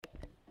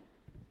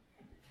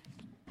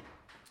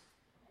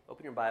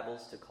Open your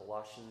Bibles to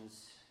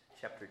Colossians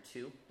chapter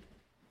 2.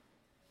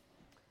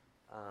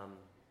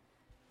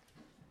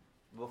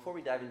 Before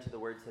we dive into the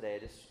word today,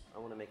 I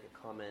want to make a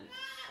comment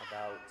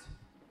about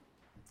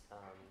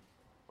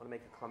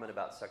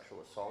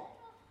sexual assault.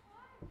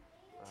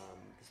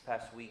 This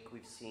past week,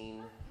 we've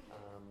seen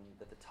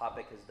that the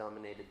topic has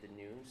dominated the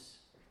news.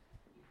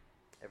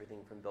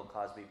 Everything from Bill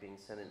Cosby being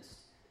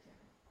sentenced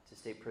to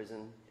state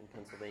prison in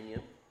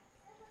Pennsylvania,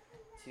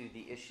 to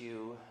the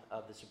issue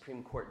of the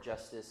Supreme Court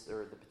justice,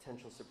 or the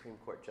potential Supreme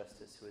Court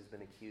justice, who has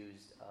been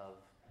accused of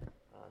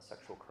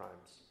sexual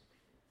crimes.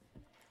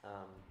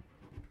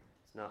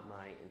 It's not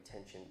my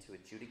intention to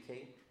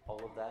adjudicate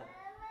all of that,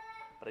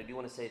 but I do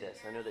want to say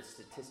this. I know that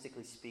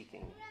statistically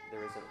speaking,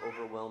 there is an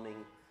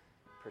overwhelming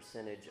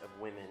percentage of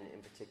women in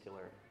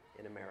particular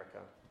in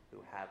America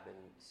who have been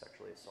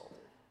sexually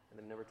assaulted, and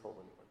have never told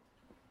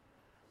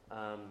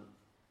anyone.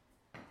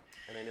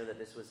 And I know that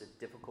this was a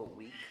difficult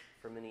week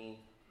for many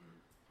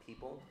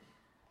people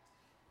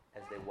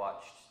as they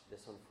watched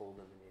this unfold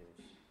in the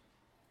news.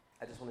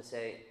 I just want to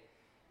say,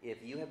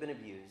 if you have been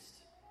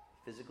abused,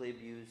 physically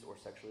abused or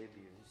sexually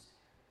abused,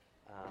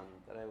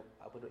 that I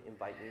would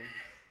invite you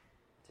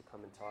to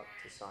come and talk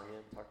to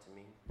Sonia, talk to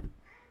me,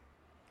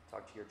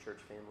 talk to your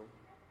church family.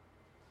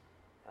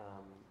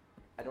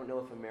 I don't know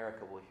if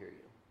America will hear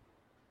you,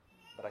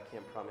 but I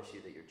can promise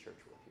you that your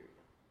church will hear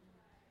you,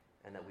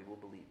 and that we will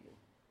believe you,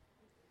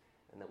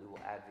 and that we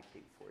will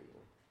advocate for you.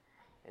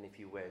 And if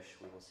you wish,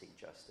 we will seek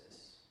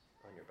justice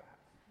on your behalf.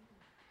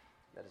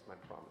 That is my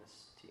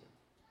promise to you.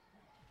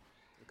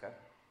 Okay?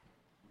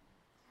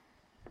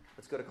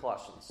 Let's go to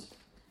Colossians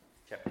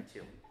chapter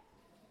 2.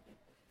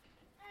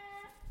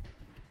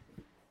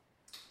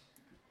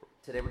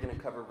 Today we're going to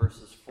cover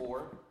verses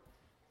 4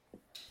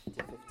 to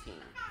 15.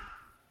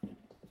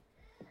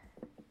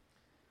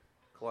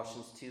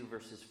 Colossians 2,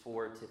 verses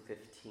 4 to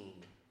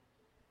 15.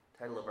 The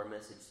title of our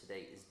message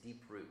today is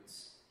Deep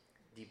Roots.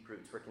 Deep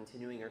Roots. We're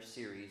continuing our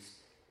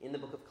series in the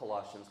book of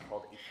Colossians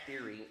called A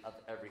Theory of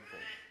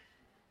Everything.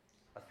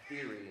 A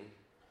Theory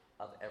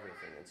of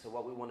Everything. And so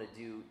what we want to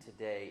do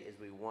today is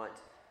we want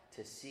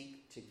to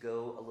seek to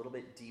go a little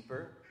bit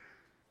deeper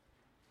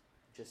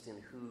just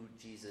in who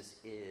Jesus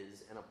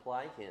is and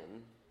apply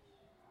him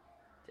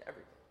to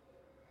everything.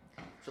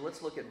 So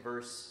let's look at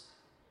verse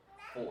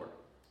 4.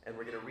 And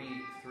we're going to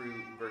read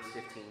through verse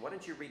 15. Why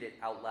don't you read it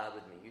out loud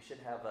with me? You should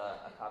have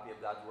a copy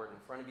of God's Word in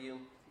front of you.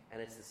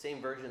 And it's the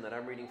same version that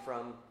I'm reading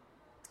from.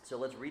 So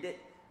let's read it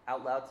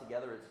out loud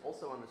together. It's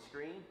also on the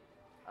screen.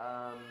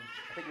 I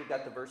think we've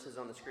got the verses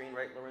on the screen,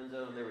 right,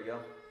 Lorenzo? There we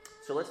go.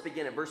 So let's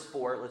begin at verse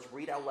 4. Let's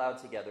read out loud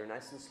together,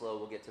 nice and slow.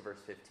 We'll get to verse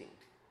 15.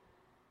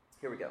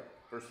 Here we go.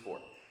 Verse 4.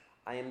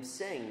 I am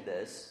saying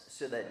this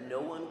so that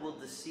no one will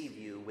deceive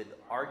you with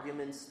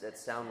arguments that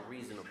sound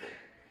reasonable.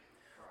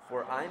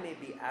 For I may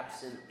be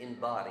absent in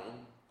body,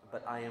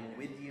 but I am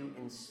with you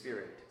in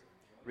spirit,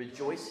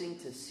 rejoicing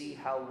to see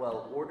how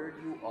well ordered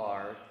you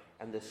are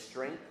and the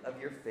strength of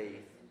your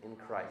faith in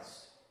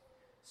Christ.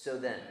 So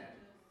then,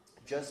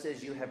 just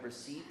as you have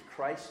received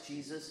Christ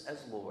Jesus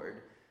as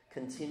Lord,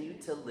 continue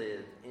to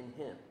live in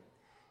him,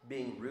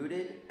 being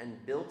rooted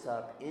and built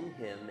up in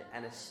him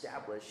and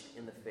established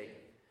in the faith,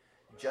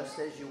 just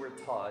as you were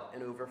taught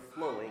and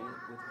overflowing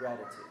with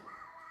gratitude.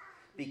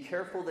 Be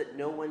careful that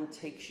no one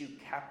takes you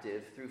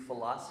captive through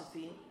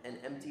philosophy and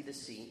empty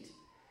deceit,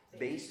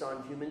 based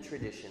on human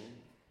tradition,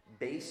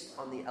 based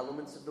on the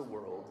elements of the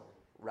world,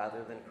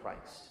 rather than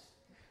Christ.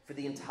 For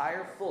the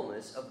entire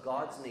fullness of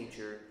God's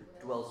nature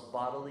dwells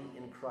bodily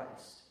in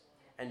Christ,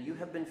 and you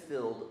have been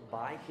filled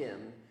by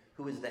him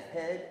who is the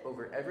head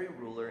over every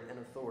ruler and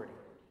authority.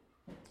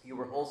 You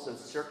were also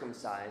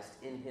circumcised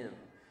in him,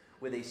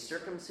 with a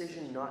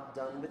circumcision not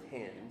done with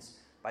hands,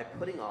 by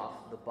putting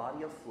off the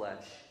body of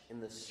flesh in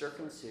the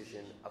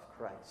circumcision of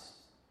Christ.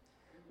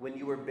 When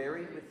you were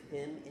buried with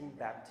him in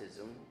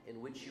baptism,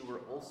 in which you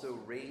were also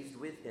raised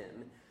with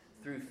him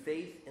through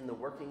faith in the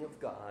working of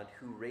God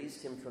who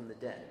raised him from the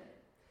dead.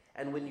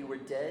 And when you were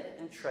dead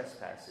in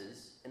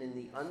trespasses and in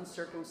the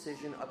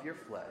uncircumcision of your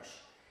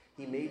flesh,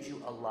 he made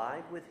you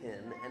alive with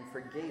him and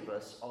forgave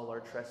us all our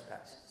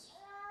trespasses.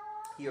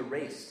 He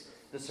erased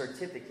the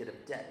certificate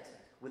of debt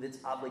with its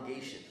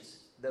obligations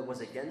that was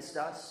against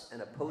us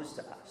and opposed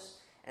to us,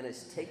 and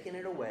has taken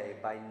it away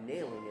by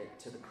nailing it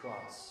to the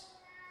cross.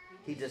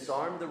 He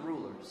disarmed the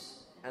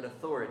rulers and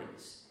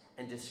authorities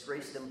and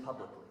disgraced them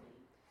publicly.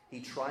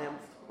 He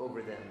triumphed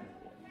over them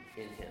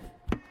in him.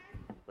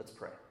 Let's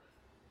pray.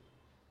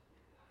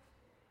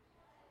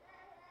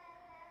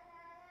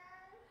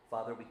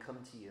 Father, we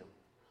come to you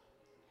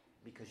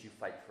because you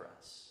fight for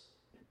us.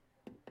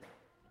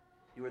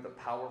 You are the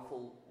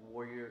powerful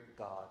warrior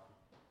God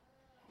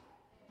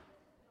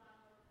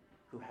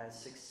who has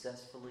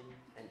successfully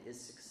and is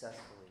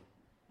successfully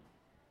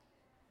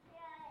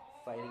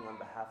fighting on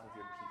behalf of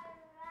your people.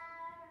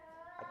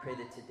 I pray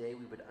that today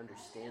we would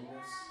understand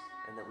this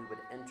and that we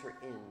would enter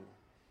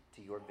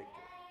into your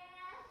victory.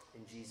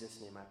 In Jesus'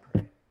 name I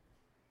pray.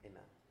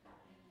 Amen.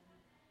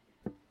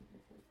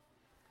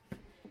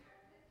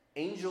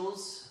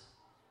 Angels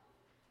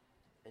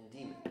and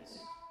demons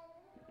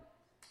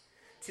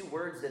Two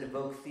words that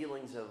evoke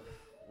feelings of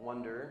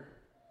wonder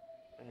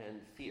and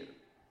fear.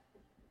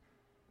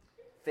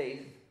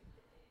 Faith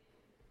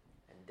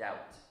and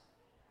doubt.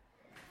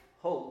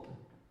 Hope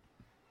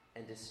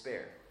and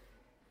despair.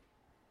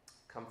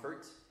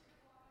 Comfort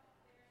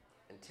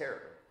and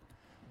terror.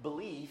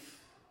 Belief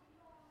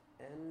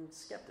and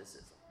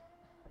skepticism.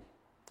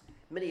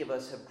 Many of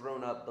us have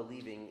grown up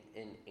believing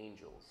in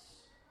angels.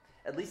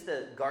 At least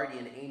the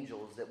guardian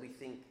angels that we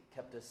think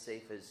kept us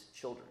safe as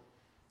children.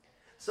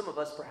 Some of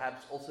us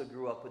perhaps also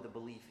grew up with a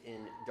belief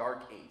in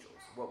dark angels,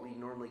 what we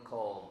normally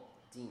call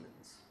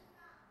demons.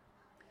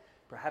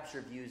 Perhaps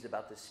your views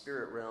about the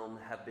spirit realm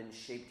have been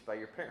shaped by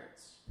your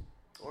parents,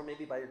 or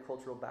maybe by your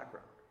cultural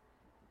background.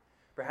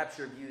 Perhaps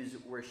your views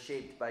were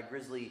shaped by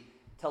grisly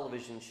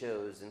television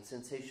shows and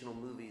sensational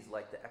movies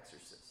like The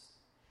Exorcist.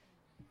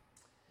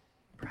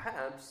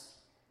 Perhaps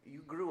you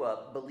grew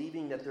up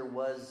believing that there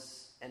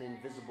was an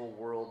invisible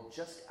world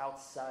just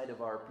outside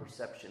of our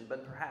perception,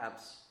 but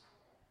perhaps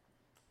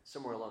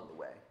somewhere along the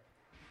way,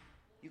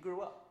 you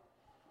grew up.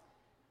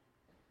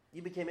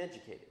 You became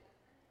educated.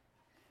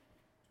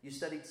 You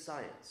studied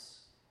science.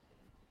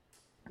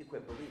 You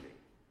quit believing.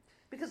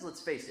 Because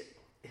let's face it,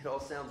 it all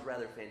sounds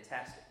rather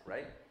fantastic,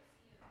 right?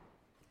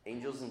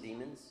 Angels and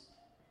demons,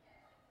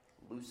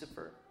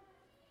 Lucifer,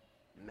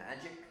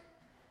 magic,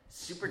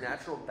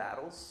 supernatural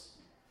battles.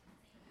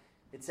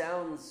 It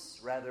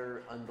sounds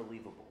rather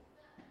unbelievable.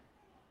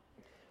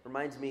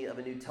 Reminds me of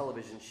a new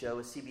television show,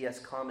 a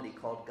CBS comedy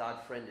called God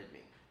Friended Me.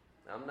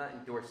 Now, I'm not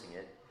endorsing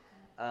it,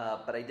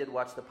 but I did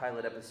watch the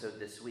pilot episode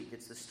this week.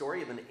 It's the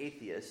story of an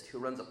atheist who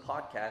runs a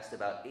podcast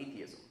about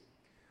atheism,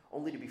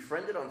 only to be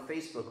friended on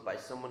Facebook by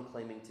someone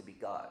claiming to be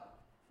God.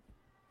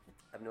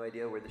 I have no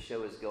idea where the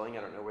show is going.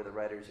 I don't know where the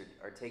writers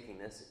are taking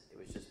this. It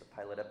was just a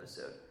pilot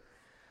episode.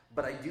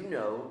 But I do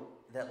know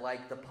that,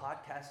 like the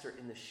podcaster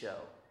in the show,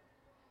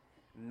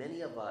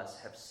 many of us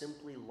have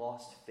simply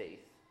lost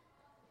faith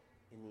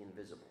in the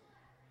invisible.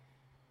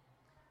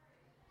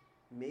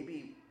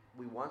 Maybe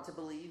we want to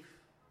believe,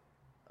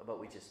 but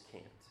we just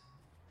can't.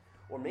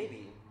 Or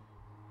maybe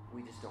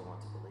we just don't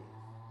want to believe.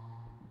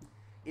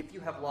 If you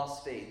have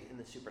lost faith in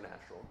the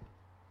supernatural,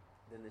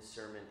 then this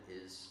sermon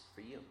is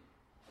for you.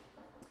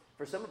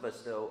 For some of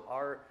us, though,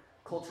 our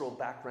cultural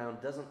background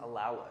doesn't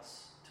allow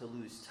us to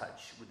lose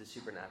touch with the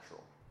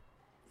supernatural.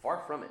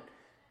 Far from it.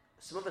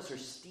 Some of us are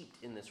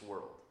steeped in this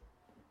world.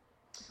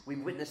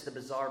 We've witnessed the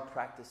bizarre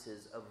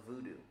practices of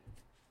voodoo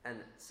and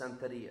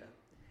Santeria.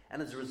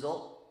 And as a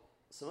result,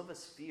 some of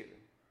us fear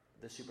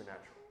the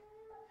supernatural.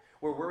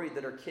 We're worried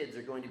that our kids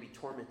are going to be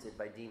tormented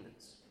by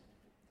demons,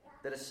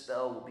 that a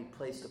spell will be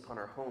placed upon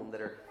our home,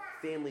 that our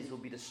families will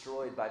be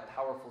destroyed by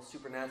powerful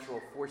supernatural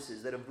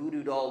forces, that a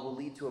voodoo doll will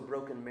lead to a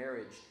broken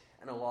marriage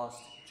and a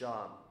lost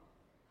job.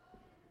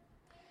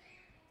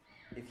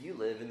 If you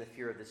live in the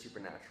fear of the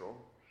supernatural,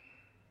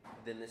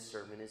 then this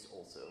sermon is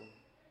also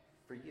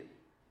for you.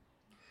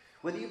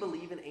 Whether you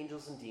believe in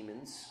angels and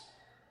demons,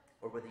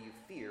 or whether you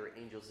fear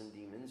angels and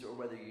demons, or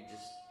whether you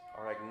just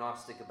are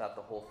agnostic about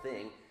the whole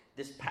thing,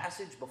 this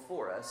passage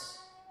before us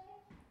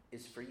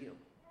is for you.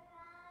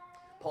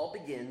 Paul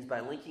begins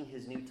by linking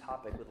his new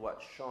topic with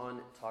what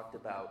Sean talked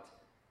about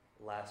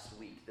last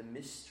week, the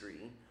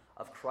mystery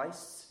of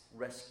Christ's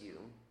rescue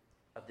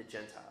of the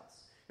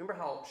Gentiles.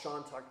 Remember how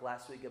Sean talked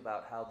last week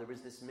about how there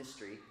was this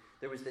mystery,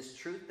 there was this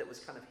truth that was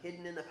kind of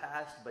hidden in the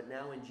past, but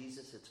now in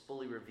Jesus it's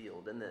fully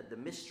revealed. And the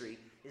mystery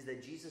is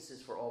that Jesus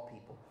is for all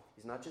people.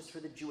 He's not just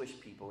for the Jewish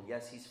people.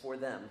 Yes, he's for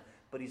them,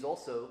 but he's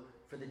also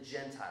for the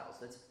Gentiles.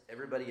 That's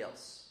everybody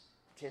else.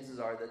 Chances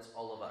are that's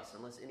all of us.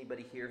 Unless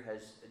anybody here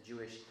has a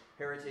Jewish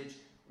heritage,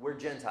 we're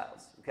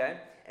Gentiles, okay?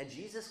 And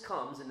Jesus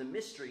comes, and the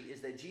mystery is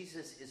that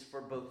Jesus is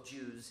for both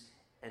Jews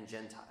and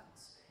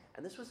Gentiles.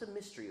 And this was a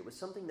mystery. It was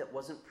something that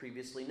wasn't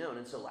previously known.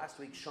 And so last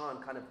week,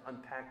 Sean kind of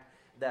unpacked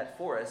that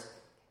for us.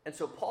 And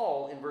so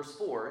Paul, in verse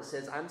 4,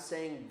 says, I'm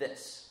saying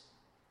this.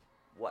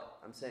 What?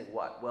 I'm saying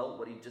what? Well,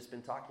 what he'd just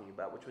been talking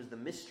about, which was the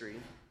mystery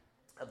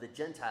of the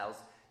Gentiles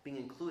being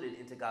included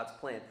into God's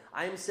plan.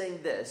 I am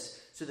saying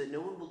this so that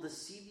no one will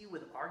deceive you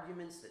with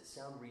arguments that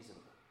sound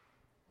reasonable.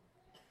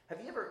 Have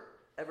you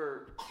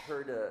ever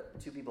heard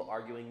two people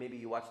arguing? Maybe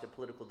you watched a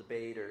political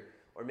debate,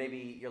 or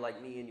maybe you're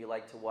like me and you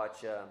like to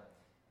watch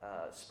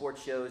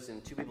sports shows,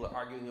 and two people are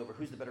arguing over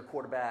who's the better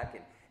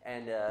quarterback,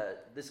 and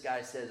this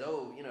guy says,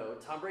 oh,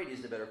 Tom Brady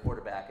is the better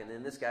quarterback, and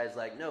then this guy's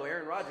like, no,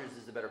 Aaron Rodgers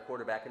is the better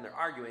quarterback, and they're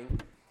arguing,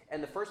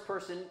 and the first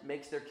person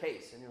makes their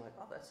case, and you're like,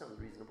 oh, that sounds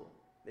reasonable.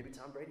 Maybe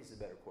Tom Brady's the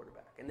better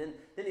quarterback. And then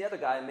the other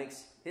guy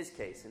makes his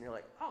case, and you're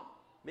like, oh,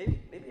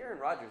 maybe Aaron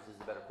Rodgers is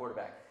the better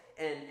quarterback.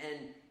 And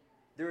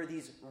there are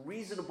these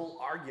reasonable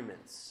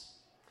arguments.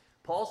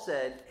 Paul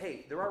said,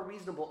 hey, there are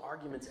reasonable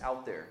arguments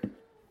out there.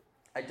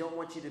 I don't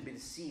want you to be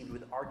deceived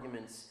with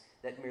arguments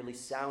that merely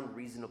sound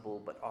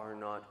reasonable but are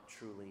not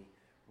truly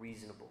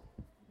reasonable.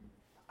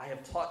 I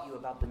have taught you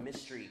about the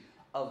mystery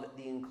of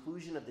the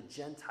inclusion of the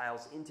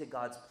Gentiles into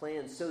God's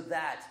plan so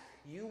that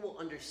you will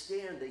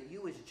understand that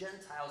you as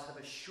Gentiles have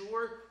a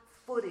sure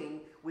footing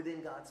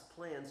within God's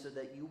plan so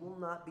that you will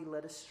not be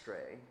led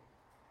astray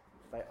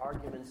by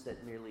arguments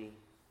that merely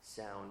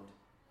sound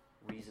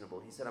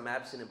reasonable. He said, I'm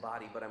absent in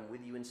body, but I'm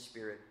with you in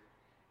spirit.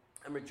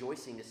 I'm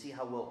rejoicing to see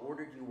how well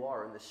ordered you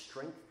are in the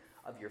strength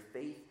of your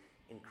faith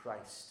in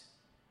Christ.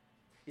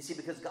 You see,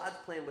 because God's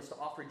plan was to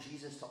offer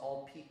Jesus to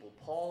all people,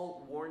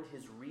 Paul warned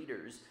his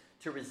readers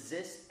to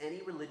resist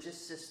any religious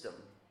system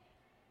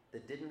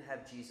that didn't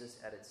have Jesus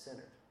at its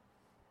center.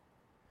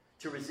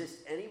 To resist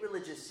any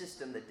religious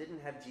system that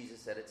didn't have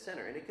Jesus at its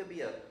center. And it could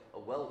be a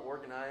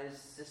well-organized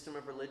system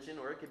of religion,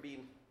 or it could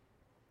be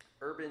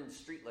urban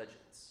street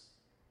legends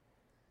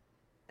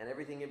and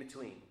everything in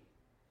between.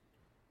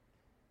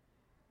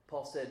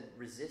 Paul said,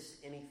 resist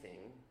anything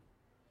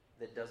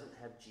that doesn't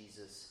have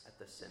Jesus at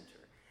the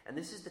center. And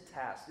this is the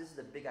task, this is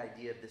the big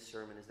idea of this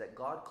sermon, is that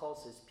God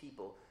calls his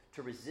people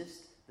to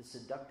resist the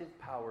seductive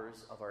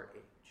powers of our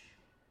age.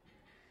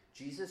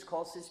 Jesus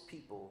calls his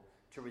people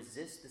to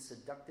resist the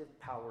seductive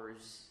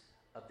powers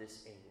of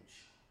this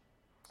age.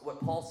 What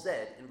Paul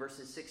said in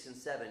verses 6 and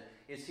 7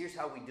 is, here's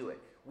how we do it.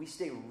 We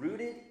stay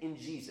rooted in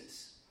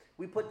Jesus.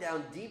 We put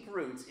down deep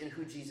roots in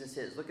who Jesus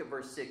is. Look at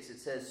verse 6. It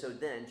says, so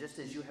then, just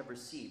as you have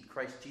received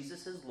Christ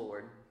Jesus as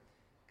Lord,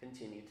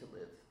 continue to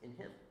live in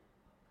him.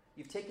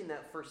 You've taken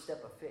that first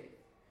step of faith.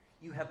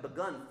 You have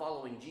begun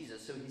following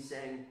Jesus. So he's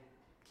saying,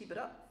 keep it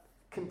up.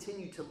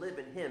 Continue to live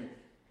in him,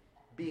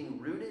 being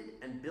rooted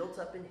and built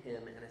up in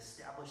him and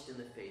established in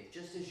the faith,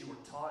 just as you were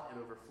taught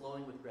and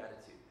overflowing with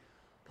gratitude.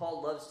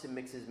 Paul loves to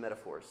mix his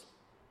metaphors.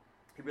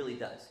 He really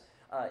does.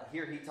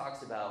 Here he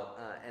talks about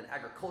an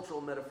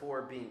agricultural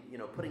metaphor, being,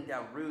 putting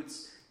down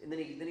roots, and then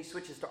he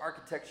switches to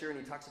architecture and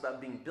he talks about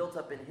being built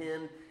up in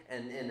him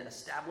and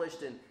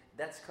established, and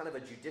that's kind of a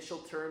judicial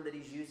term that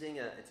he's using.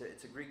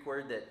 It's a Greek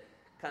word that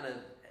kind of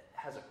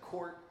has a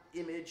court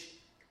image.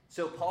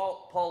 So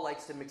Paul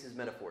likes to mix his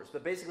metaphors,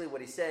 but basically what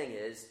he's saying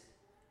is,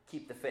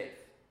 keep the faith.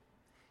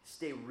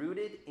 Stay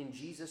rooted in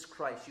Jesus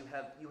Christ.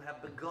 You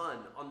have begun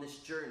on this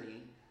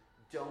journey.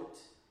 Don't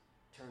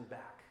turn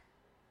back.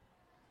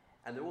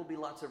 And there will be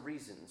lots of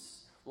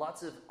reasons,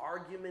 lots of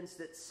arguments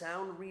that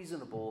sound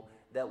reasonable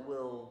that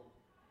will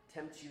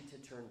tempt you to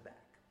turn back.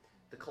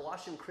 The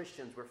Colossian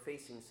Christians were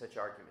facing such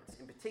arguments.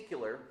 In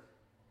particular,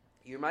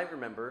 you might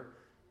remember,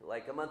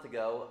 like a month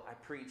ago, I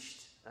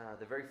preached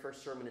the very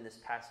first sermon in this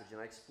passage, and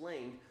I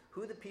explained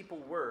who the people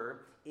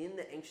were in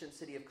the ancient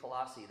city of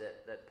Colossae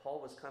that Paul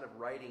was kind of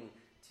writing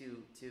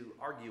to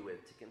argue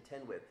with, to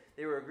contend with.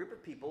 They were a group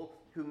of people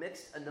who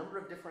mixed a number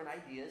of different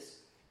ideas.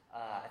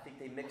 I think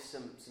they mixed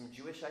some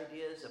Jewish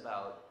ideas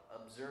about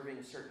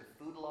observing certain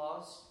food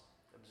laws,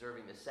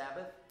 observing the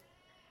Sabbath.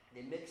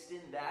 They mixed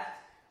in that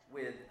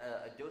with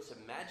a dose of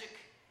magic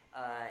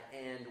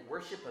and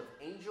worship of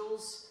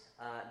angels.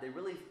 They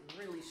really,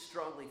 really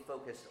strongly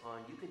focused on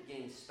you could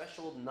gain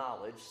special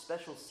knowledge,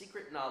 special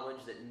secret knowledge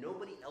that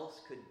nobody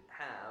else could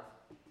have,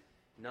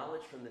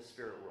 knowledge from the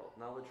spirit world,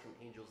 knowledge from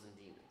angels and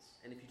demons.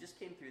 And if you just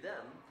came through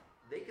them,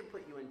 they could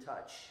put you in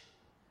touch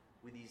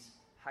with these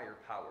higher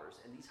powers,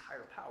 and these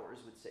higher powers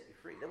would set you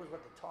free. That was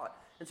what they taught.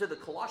 And so the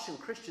Colossian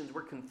Christians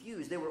were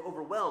confused. They were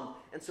overwhelmed.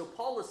 And so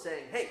Paul is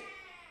saying, hey,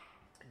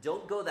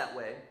 don't go that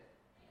way.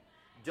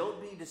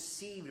 Don't be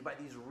deceived by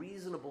these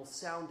reasonable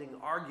sounding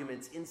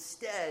arguments.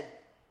 Instead,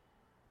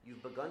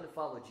 you've begun to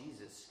follow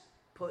Jesus.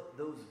 Put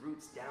those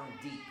roots down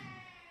deep.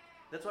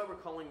 That's why we're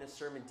calling this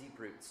sermon Deep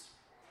Roots.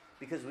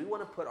 Because we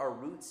want to put our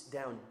roots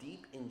down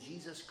deep in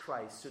Jesus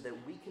Christ so that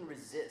we can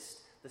resist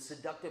the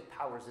seductive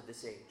powers of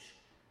this age.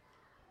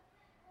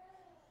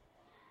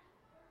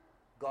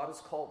 God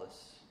has called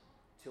us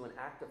to an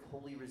act of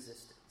holy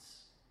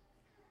resistance.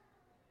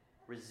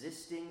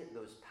 Resisting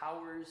those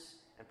powers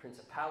and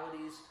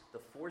principalities, the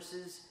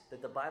forces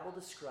that the Bible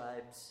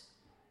describes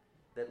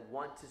that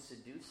want to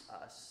seduce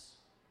us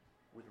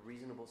with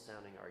reasonable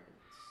sounding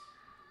arguments.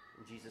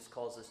 And Jesus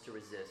calls us to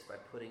resist by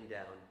putting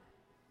down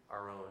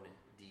our own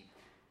deep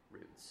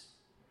roots.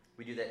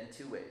 We do that in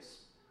two ways.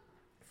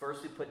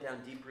 First, we put down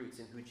deep roots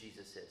in who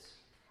Jesus is.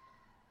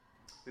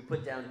 We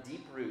put down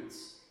deep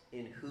roots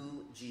in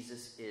who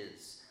Jesus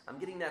is. I'm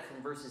getting that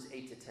from verses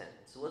 8 to 10.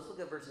 So let's look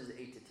at verses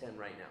 8 to 10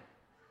 right now.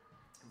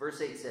 Verse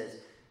 8 says,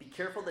 be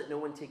careful that no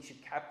one takes you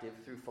captive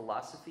through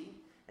philosophy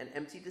and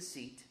empty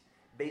deceit,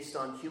 based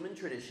on human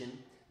tradition,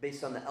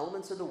 based on the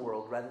elements of the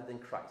world rather than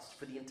Christ.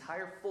 For the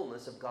entire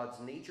fullness of God's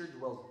nature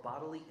dwells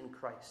bodily in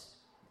Christ.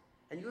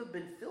 And you have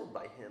been filled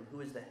by him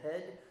who is the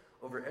head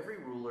over every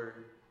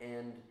ruler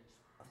and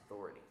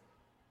authority.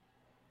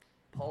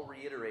 Paul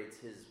reiterates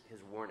his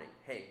warning.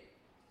 Hey,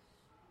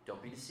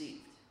 don't be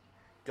deceived.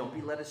 Don't be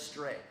led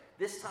astray.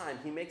 This time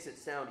he makes it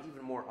sound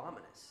even more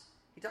ominous.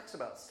 He talks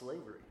about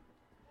slavery.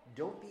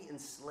 Don't be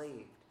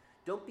enslaved.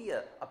 Don't be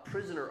a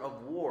prisoner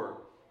of war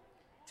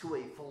to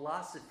a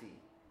philosophy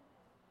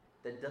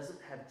that doesn't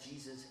have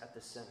Jesus at the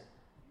center.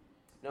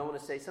 Now I want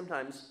to say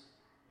sometimes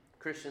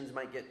Christians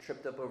might get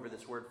tripped up over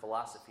this word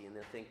philosophy, and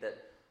they'll think that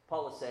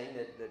Paul is saying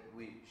that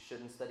we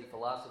shouldn't study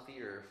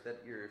philosophy, or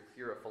that if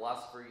you're a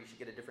philosopher, you should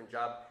get a different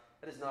job.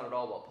 That is not at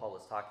all what Paul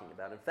is talking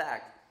about. In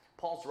fact,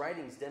 Paul's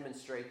writings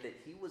demonstrate that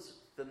he was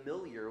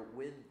familiar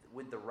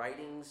with the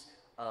writings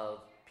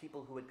of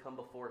people who had come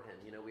before him.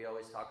 You know, we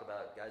always talk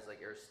about guys like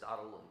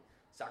Aristotle and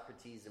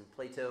Socrates and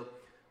Plato.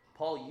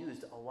 Paul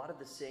used a lot of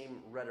the same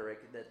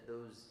rhetoric that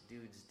those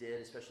dudes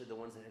did, especially the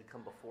ones that had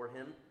come before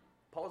him.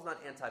 Paul is not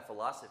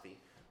anti-philosophy.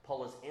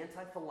 Paul is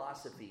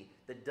anti-philosophy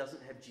that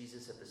doesn't have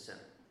Jesus at the center.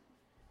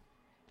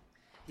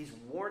 He's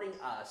warning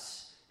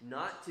us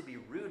not to be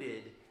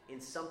rooted in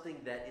something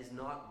that is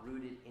not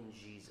rooted in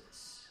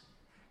Jesus.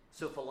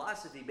 So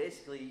philosophy,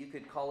 basically, you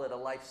could call it a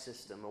life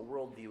system, a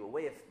worldview, a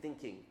way of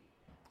thinking,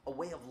 a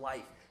way of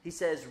life. He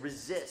says,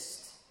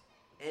 resist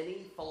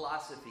any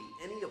philosophy,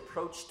 any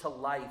approach to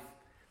life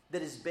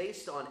that is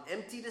based on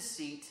empty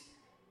deceit,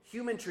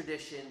 human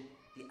tradition,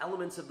 the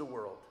elements of the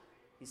world.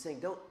 He's saying,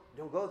 don't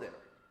go there.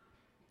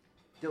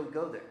 Don't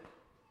go there.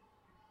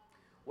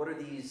 What are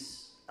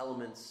these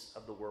elements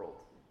of the world?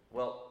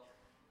 Well,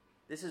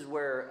 this is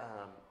where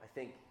I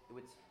think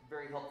it's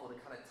very helpful to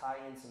kind of tie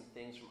in some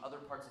things from other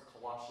parts of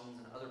Colossians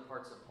and other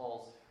parts of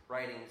Paul's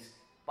writings.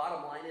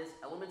 Bottom line is,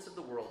 elements of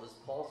the world is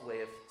Paul's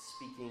way of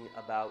speaking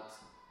about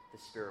the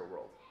spirit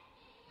world.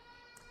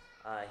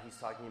 He's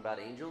talking about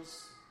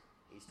angels.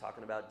 He's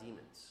talking about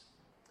demons.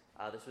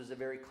 This was a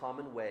very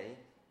common way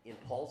in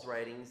Paul's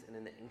writings and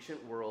in the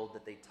ancient world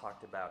that they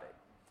talked about it.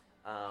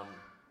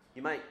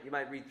 You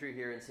might read through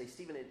here and say,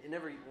 Stephen, it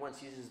never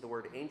once uses the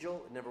word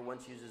angel. It never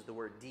once uses the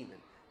word demon.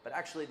 But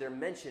actually, they're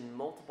mentioned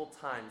multiple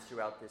times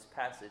throughout this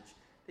passage.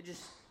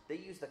 They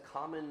use the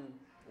common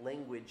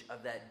language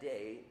of that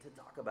day to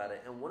talk about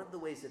it. And one of the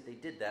ways that they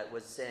did that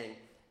was saying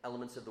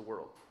elements of the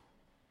world.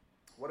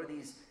 What are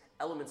these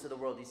elements of the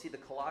world? You see, the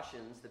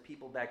Colossians, the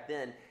people back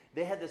then,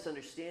 they had this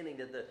understanding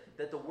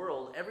that the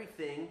world,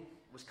 everything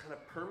was kind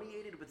of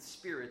permeated with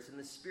spirits, and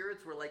the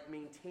spirits were like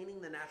maintaining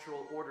the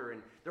natural order,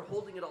 and they're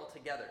holding it all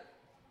together.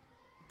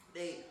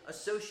 They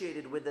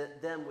associated with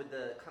them with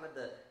the kind of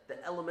the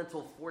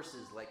elemental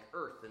forces like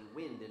earth and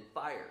wind and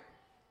fire.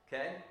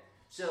 Okay?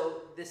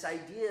 So this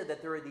idea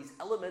that there are these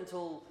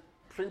elemental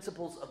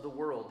principles of the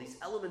world, these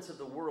elements of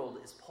the world,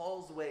 is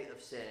Paul's way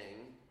of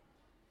saying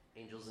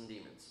angels and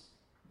demons.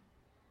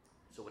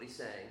 So what he's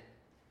saying,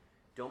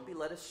 don't be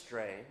led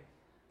astray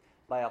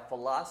by a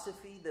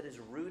philosophy that is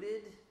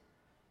rooted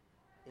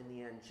in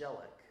the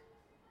angelic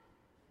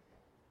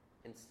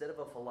instead of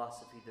a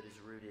philosophy that is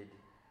rooted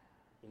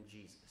in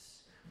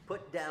Jesus.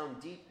 Put down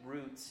deep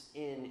roots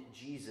in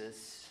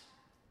Jesus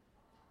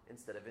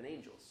instead of in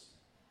angels.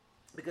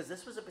 Because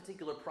this was a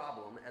particular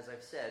problem, as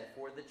I've said,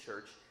 for the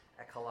church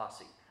at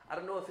Colossae. I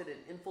don't know if it had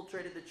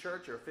infiltrated the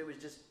church or if it was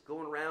just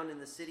going around in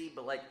the city,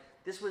 but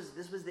this was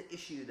the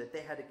issue that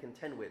they had to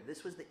contend with.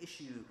 This was the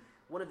issue,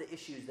 one of the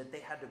issues that they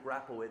had to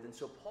grapple with. And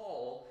so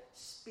Paul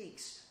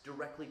speaks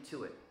directly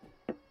to it.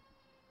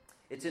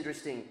 It's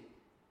interesting.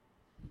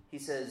 He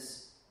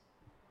says,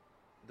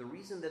 the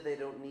reason that they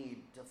don't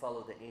need to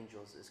follow the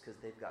angels is because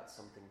they've got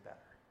something better.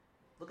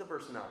 Look at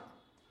verse 9.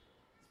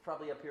 It's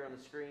probably up here on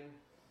the screen.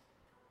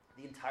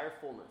 The entire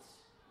fullness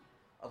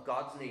of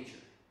God's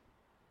nature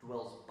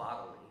dwells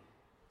bodily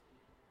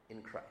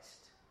in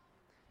Christ.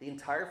 The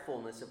entire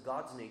fullness of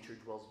God's nature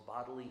dwells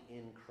bodily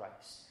in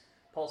Christ.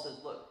 Paul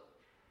says, look,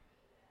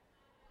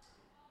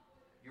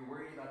 you're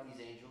worried about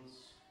these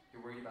angels.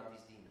 You're worried about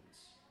these demons.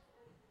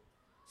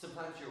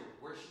 Sometimes you're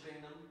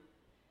worshiping them,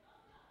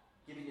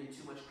 giving them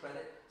too much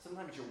credit.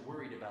 Sometimes you're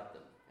worried about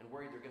them and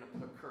worried they're going to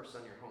put a curse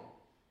on your home.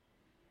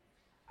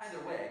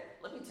 Either way,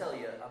 let me tell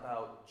you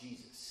about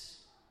Jesus.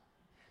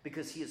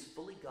 Because he is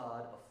fully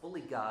God,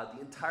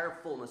 the entire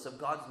fullness of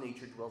God's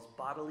nature dwells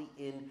bodily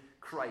in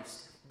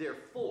Christ.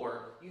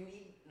 Therefore, you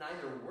need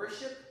neither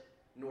worship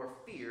nor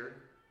fear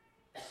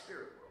the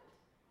spirit world.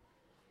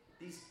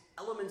 These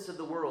elements of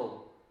the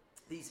world,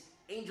 these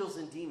angels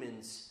and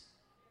demons,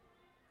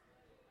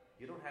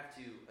 you don't have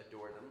to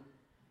adore them.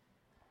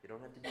 You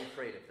don't have to be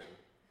afraid of them.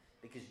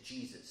 Because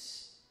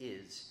Jesus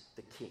is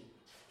the King.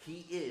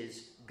 He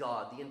is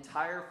God. The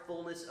entire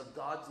fullness of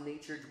God's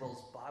nature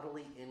dwells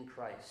bodily in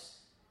Christ.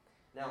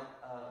 Now,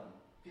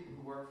 people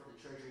who work for the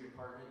Treasury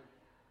Department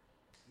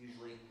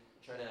usually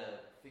try to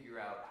figure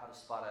out how to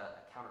spot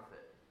a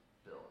counterfeit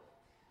bill.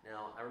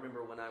 Now, I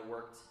remember when I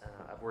worked,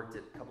 I've worked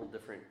at a couple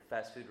different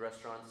fast food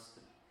restaurants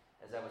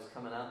as I was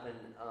coming up, and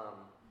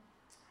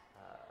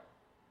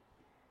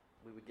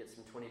we would get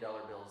some $20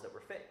 bills that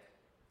were fake.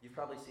 You've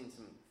probably seen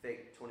some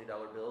fake $20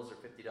 bills or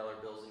 $50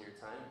 bills in your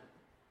time.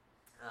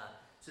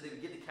 So they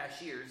would give the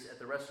cashiers at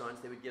the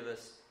restaurants, they would give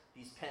us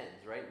these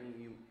pens, right? And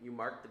you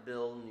mark the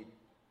bill and you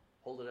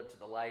hold it up to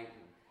the light,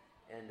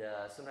 and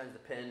sometimes the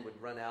pen would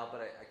run out,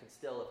 but I could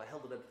still, if I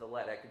held it up to the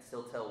light, I could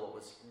still tell what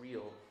was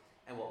real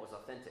and what was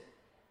authentic.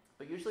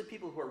 But usually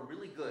people who are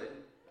really good,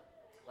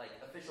 like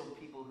official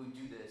people who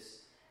do this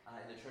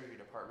in the Treasury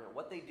Department,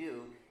 what they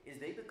do is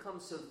they become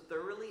so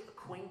thoroughly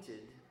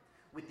acquainted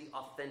with the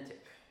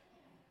authentic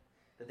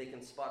that they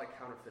can spot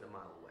a counterfeit a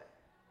mile away.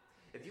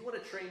 If you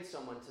want to train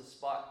someone to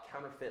spot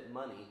counterfeit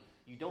money,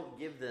 you don't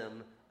give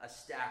them a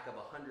stack of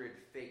 100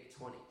 fake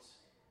 20s.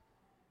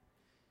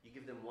 You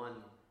give them one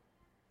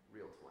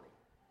real 20.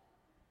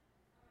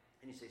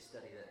 And you say,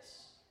 study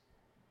this.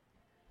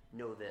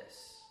 Know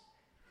this.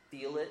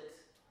 Feel it.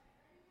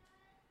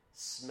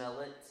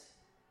 Smell it.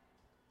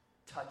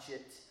 Touch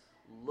it.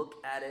 look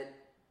at it,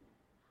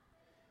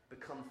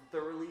 become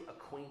thoroughly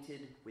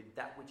acquainted with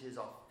that which is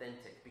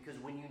authentic. Because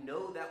when you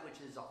know that which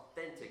is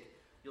authentic,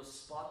 you'll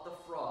spot the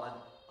fraud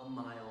a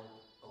mile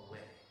away.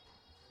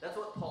 That's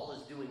what Paul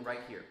is doing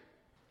right here.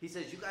 He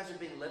says, you guys are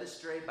being led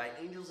astray by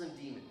angels and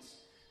demons.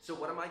 So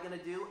what am I going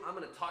to do? I'm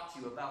going to talk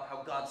to you about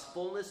how God's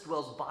fullness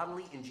dwells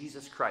bodily in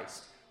Jesus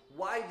Christ.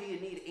 Why do you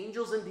need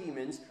angels and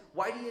demons?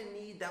 Why do you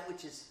need that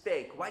which is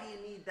fake? Why do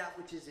you need that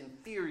which is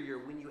inferior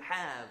when you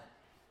have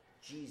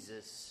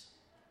Jesus,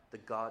 the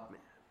God-man?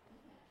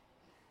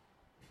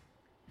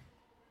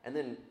 And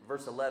then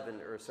verse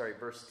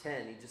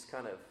 10, he just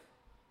kind of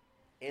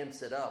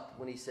amps it up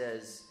when he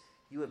says,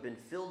 you have been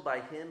filled by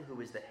him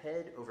who is the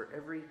head over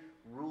every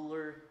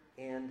ruler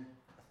and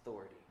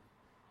authority.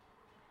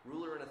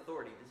 Ruler and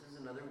authority. This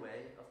is another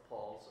way of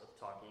Paul's of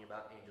talking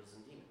about angels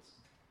and demons.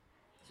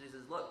 So he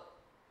says, look,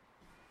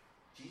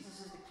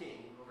 Jesus is the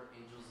king over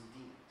angels and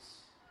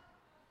demons.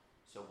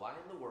 So why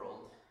in the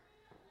world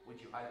would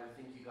you either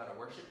think you got to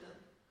worship them,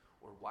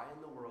 or why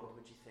in the world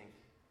would you think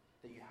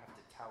that you have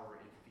to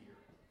tower in fear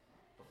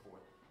before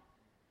them?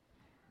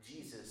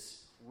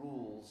 Jesus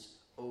rules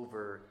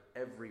over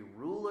every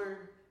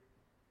ruler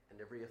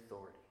and every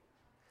authority.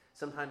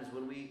 Sometimes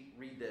when we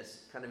read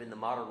this kind of in the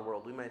modern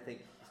world, we might think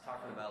he's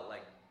talking about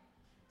like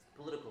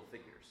political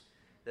figures.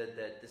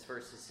 That this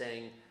verse is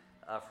saying,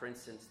 for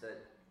instance,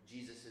 that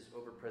Jesus is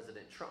over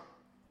President Trump.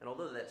 And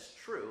although that's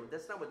true,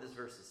 that's not what this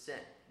verse is saying.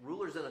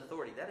 Rulers and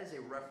authority, that is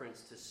a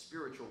reference to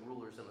spiritual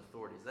rulers and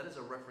authorities. That is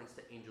a reference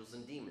to angels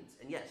and demons.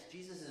 And yes,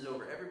 Jesus is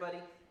over everybody,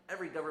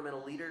 every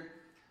governmental leader.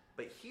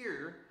 But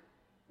here,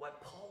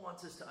 what Paul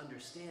wants us to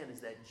understand is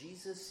that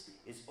Jesus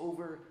is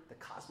over the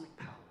cosmic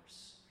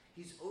powers.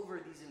 He's over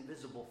these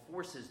invisible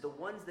forces, the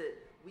ones that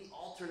we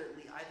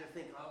alternately either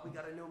think, we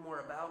got to know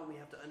more about, and we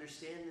have to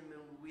understand them,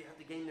 and we have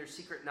to gain their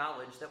secret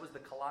knowledge. That was the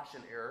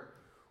Colossian error.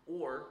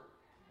 Or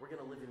we're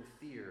going to live in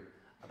fear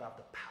about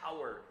the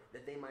power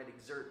that they might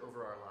exert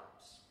over our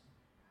lives.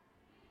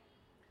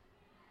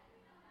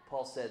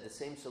 Paul said the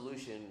same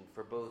solution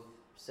for both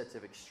sets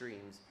of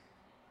extremes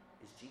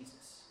is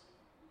Jesus.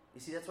 You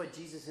see, that's why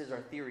Jesus is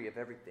our theory of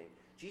everything.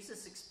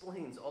 Jesus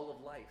explains all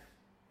of life.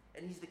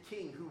 And he's the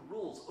king who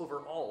rules over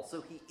all.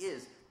 So he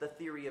is the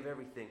theory of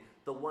everything,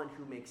 the one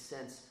who makes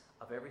sense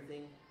of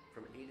everything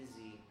from A to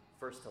Z,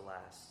 first to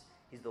last.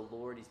 He's the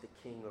Lord. He's the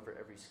king over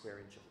every square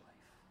inch of life.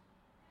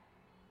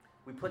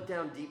 We put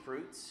down deep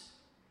roots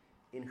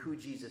in who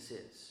Jesus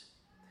is.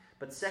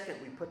 But second,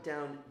 we put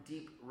down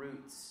deep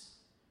roots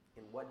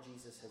in what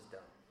Jesus has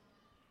done.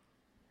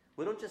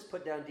 We don't just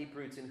put down deep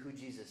roots in who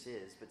Jesus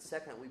is, but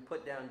second, we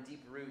put down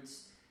deep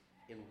roots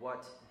in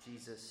what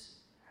Jesus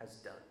has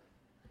done.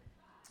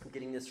 I'm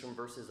getting this from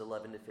verses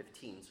 11 to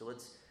 15. So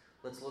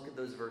let's look at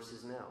those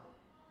verses now.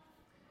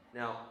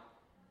 Now,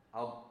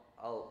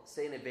 I'll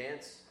say in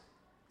advance,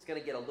 it's going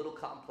to get a little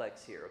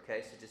complex here,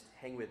 okay? So just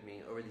hang with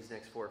me over these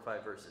next 4 or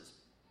 5 verses.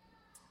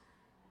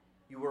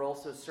 You were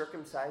also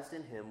circumcised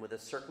in him with a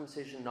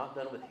circumcision not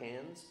done with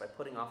hands, by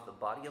putting off the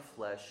body of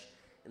flesh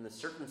in the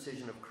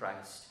circumcision of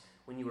Christ,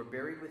 when you were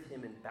buried with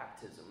him in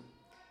baptism,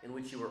 in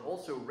which you were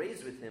also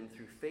raised with him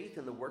through faith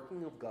in the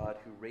working of God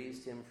who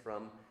raised him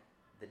from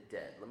the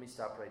dead. Let me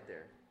stop right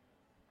there.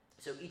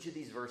 So each of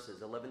these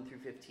verses, 11 through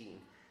 15,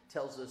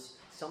 tells us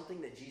something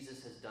that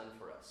Jesus has done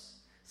for us,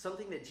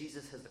 something that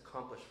Jesus has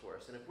accomplished for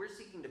us. And if we're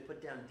seeking to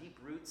put down deep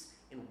roots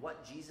in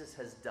what Jesus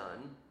has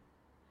done,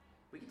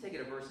 we can take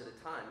it a verse at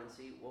a time and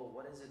see, well,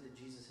 what is it that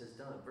Jesus has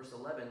done? Verse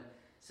 11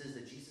 says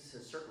that Jesus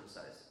has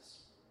circumcised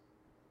us.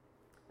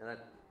 And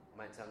that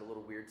might sound a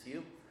little weird to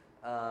you,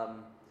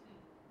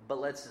 but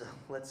let's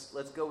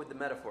go with the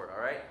metaphor,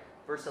 all right?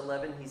 Verse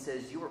 11, he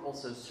says, you were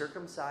also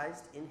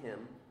circumcised in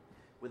him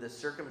with a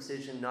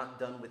circumcision not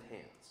done with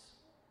hands,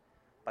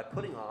 by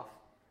putting off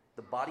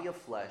the body of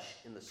flesh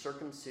in the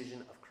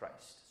circumcision of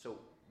Christ. So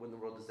what in the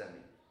world does that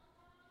mean?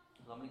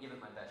 Well, I'm going to give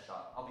it my best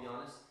shot. I'll be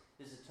honest,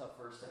 this is a tough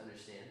verse to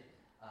understand,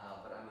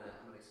 but I'm going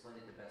to explain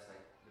it the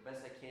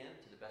best I can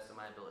to the best of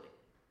my ability.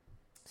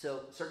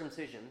 So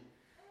circumcision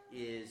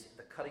is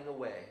the cutting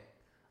away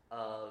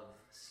of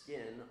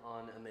skin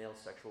on a male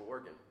sexual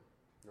organ.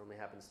 It normally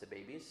happens to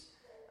babies.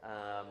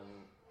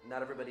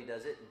 Not everybody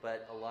does it,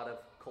 but a lot of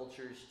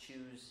cultures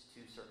choose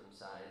to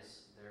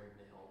circumcise their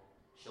male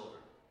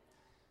children.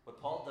 What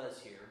Paul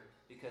does here,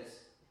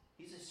 because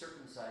he's a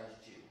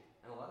circumcised Jew,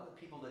 and a lot of the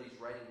people that he's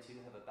writing to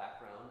have a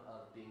background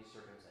of being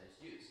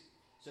circumcised Jews.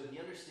 So he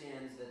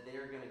understands that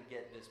they're going to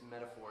get this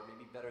metaphor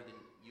maybe better than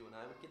you and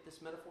I would get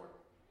this metaphor.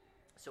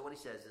 So what he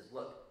says is,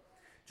 look,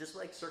 just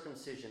like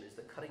circumcision is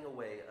the cutting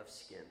away of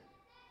skin,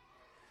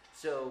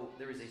 so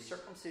there is a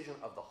circumcision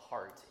of the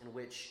heart in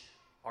which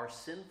our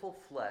sinful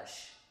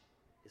flesh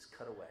is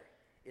cut away.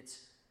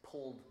 It's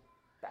pulled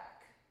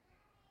back.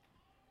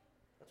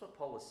 That's what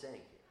Paul was saying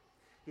here.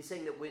 He's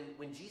saying that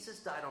when Jesus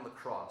died on the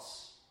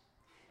cross,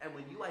 and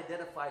when you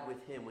identified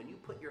with him, when you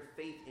put your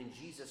faith in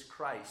Jesus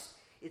Christ,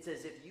 it's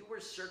as if you were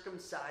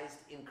circumcised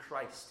in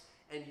Christ,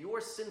 and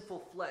your sinful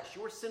flesh,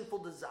 your sinful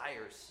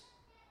desires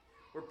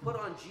were put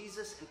on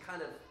Jesus and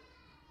kind of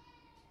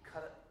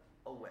cut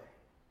away.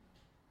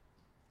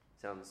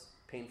 Sounds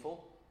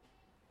painful,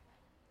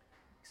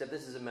 except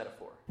this is a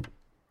metaphor.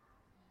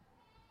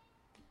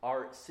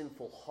 Our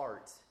sinful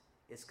heart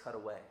is cut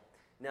away.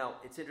 Now,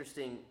 it's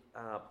interesting,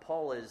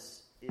 Paul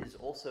is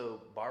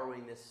also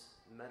borrowing this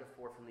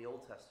metaphor from the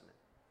Old Testament.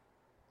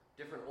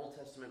 Different Old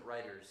Testament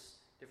writers,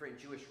 different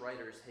Jewish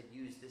writers had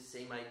used this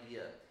same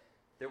idea.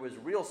 There was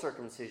real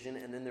circumcision,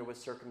 and then there was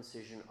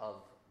circumcision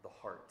of the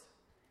heart.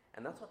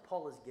 And that's what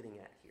Paul is getting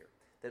at here,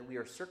 that we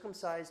are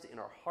circumcised in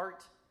our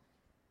heart,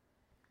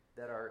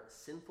 that our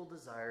sinful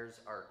desires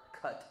are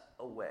cut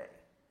away.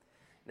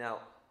 Now,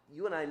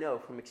 you and I know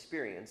from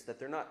experience that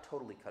they're not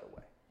totally cut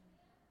away.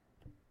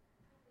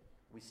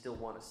 We still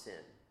want to sin.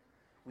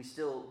 We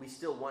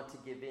still want to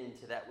give in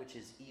to that which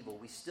is evil.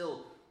 We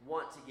still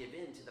want to give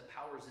in to the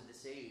powers of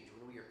this age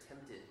when we are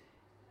tempted.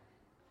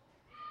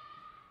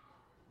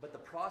 But the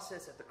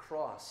process at the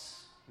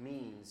cross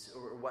means,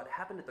 or what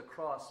happened at the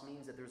cross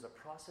means that there's a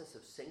process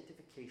of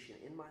sanctification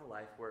in my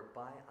life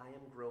whereby I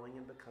am growing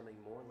and becoming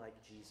more like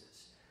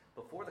Jesus.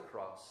 Before the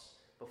cross,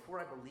 before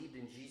I believed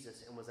in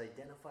Jesus and was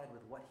identified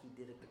with what he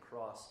did at the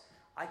cross,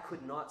 I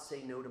could not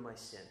say no to my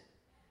sin.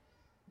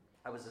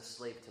 I was a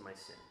slave to my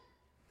sin.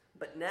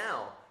 But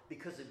now,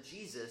 because of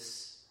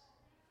Jesus,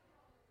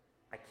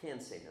 I can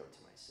say no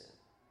to my sin.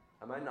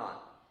 I might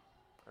not.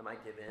 I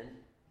might give in.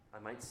 I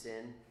might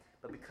sin.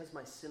 But because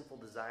my sinful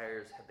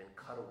desires have been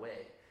cut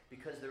away,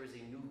 because there is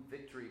a new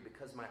victory,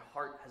 because my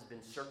heart has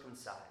been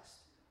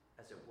circumcised,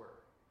 as it were,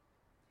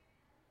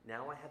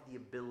 now I have the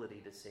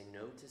ability to say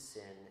no to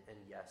sin and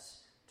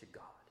yes to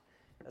God.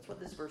 That's what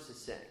this verse is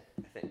saying,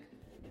 I think.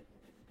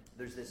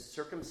 There's this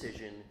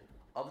circumcision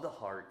of the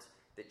heart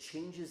that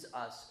changes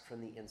us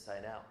from the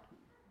inside out.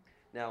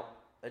 Now,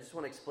 I just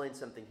want to explain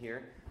something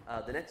here.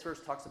 The next verse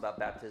talks about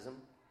baptism.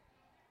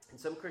 And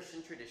some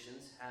Christian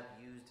traditions have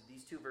used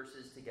these two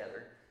verses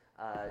together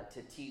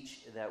to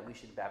teach that we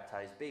should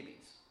baptize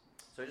babies.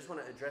 So I just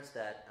want to address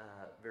that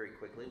very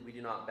quickly. We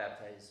do not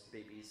baptize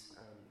babies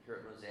here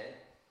at Mosaic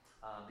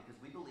because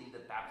we believe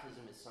that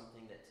baptism is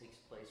something that takes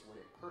place when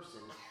a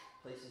person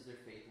places their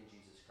faith in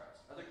Jesus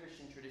Christ. Other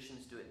Christian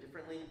traditions do it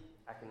differently.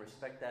 I can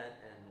respect that,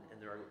 and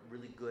there are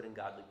really good and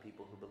godly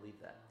people who believe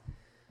that.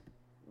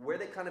 Where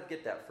they kind of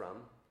get that from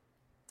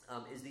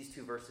is these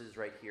two verses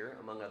right here,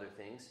 among other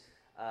things.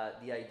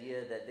 The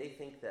idea that they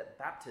think that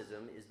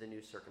baptism is the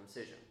new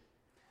circumcision.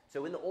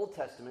 So in the Old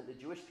Testament, the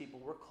Jewish people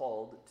were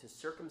called to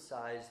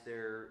circumcise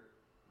their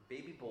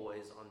baby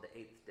boys on the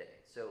 8th day.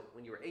 So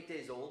when you were 8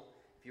 days old,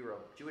 if you were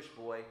a Jewish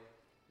boy,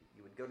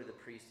 you would go to the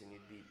priest and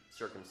you'd be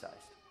circumcised.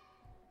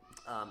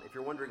 If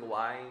you're wondering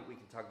why, we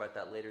can talk about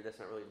that later. That's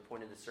not really the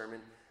point of the sermon.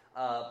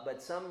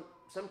 But some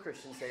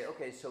Christians say,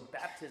 okay, so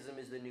baptism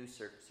is the new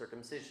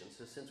circumcision.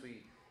 So since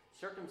we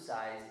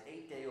circumcise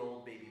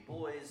 8-day-old baby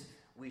boys,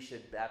 we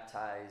should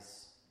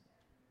baptize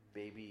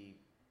baby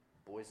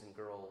boys and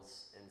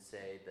girls and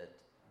say that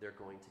they're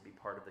going to be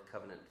part of the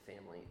covenant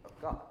family of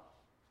God.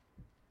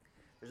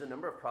 There's a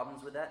number of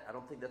problems with that. I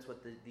don't think that's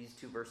what these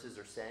two verses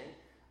are saying.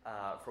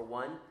 For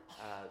one,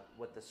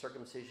 what the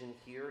circumcision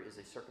here is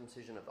a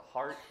circumcision of the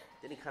heart.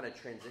 Then he kind of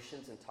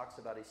transitions and talks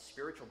about a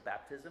spiritual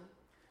baptism.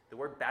 The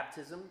word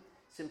baptism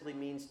simply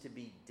means to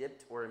be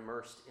dipped or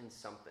immersed in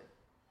something.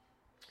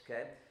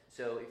 Okay?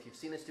 So if you've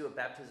seen us do a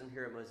baptism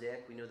here at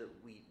Mosaic, we know that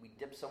we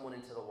dip someone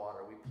into the water.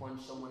 We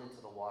plunge someone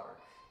into the water.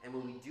 And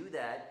when we do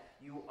that,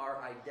 you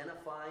are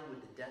identifying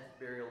with the death,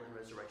 burial, and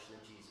resurrection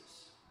of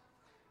Jesus.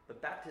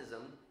 But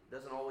baptism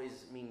doesn't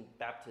always mean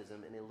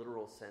baptism in a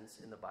literal sense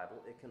in the Bible.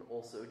 It can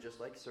also,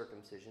 just like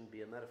circumcision,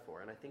 be a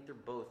metaphor. And I think they're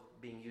both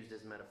being used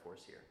as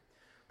metaphors here.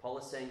 Paul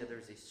is saying that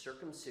there's a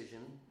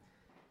circumcision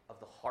of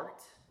the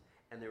heart,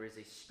 and there is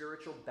a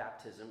spiritual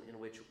baptism in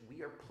which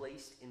we are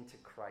placed into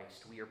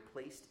Christ. We are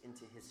placed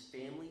into his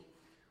family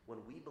when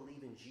we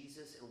believe in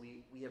Jesus, and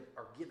we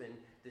are given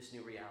this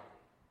new reality.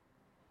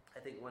 I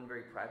think one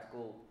very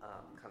practical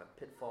kind of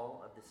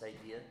pitfall of this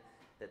idea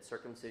that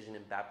circumcision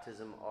and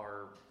baptism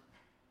are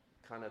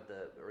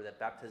that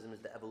baptism is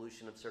the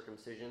evolution of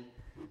circumcision.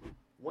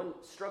 One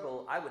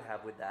struggle I would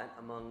have with that,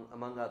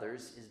 among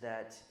others, is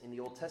that in the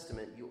Old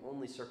Testament, you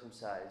only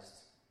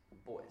circumcised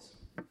boys.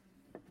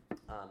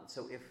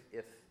 So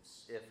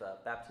if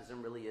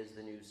baptism really is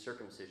the new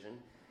circumcision,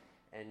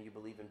 and you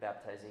believe in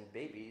baptizing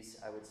babies,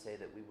 I would say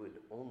that we would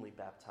only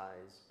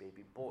baptize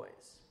baby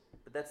boys.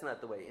 But that's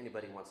not the way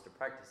anybody wants to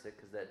practice it,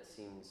 because that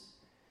seems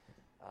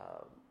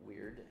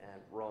weird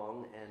and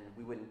wrong, and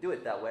we wouldn't do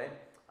it that way.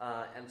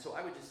 And so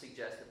I would just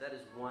suggest that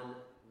is one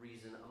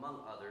reason, among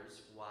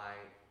others, why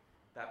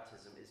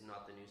baptism is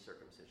not the new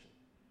circumcision.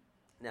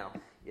 Now,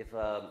 if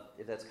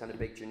that's kind of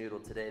baked your noodle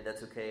today,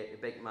 that's okay.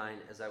 It baked mine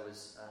as I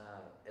was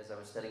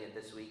studying it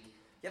this week.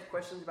 If you have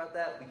questions about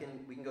that,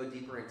 we can go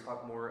deeper and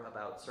talk more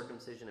about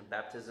circumcision and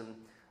baptism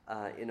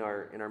in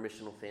our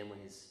missional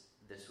families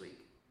this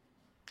week.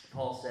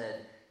 Paul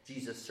said,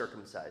 Jesus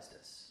circumcised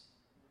us.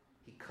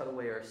 He cut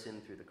away our sin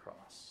through the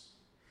cross.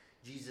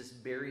 Jesus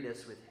buried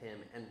us with him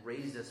and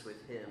raised us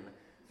with him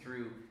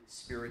through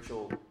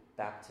spiritual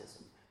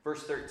baptism.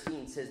 Verse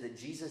 13 says that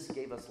Jesus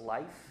gave us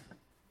life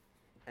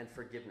and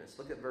forgiveness.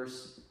 Look at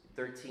verse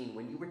 13.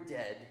 When you were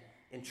dead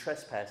in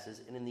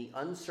trespasses and in the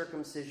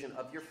uncircumcision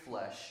of your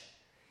flesh,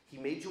 he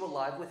made you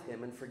alive with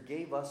him and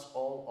forgave us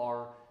all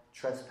our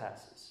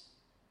trespasses.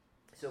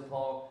 So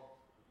Paul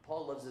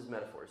loves his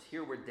metaphors.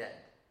 Here we're dead,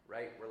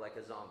 right? We're like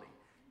a zombie.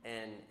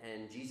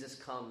 And Jesus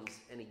comes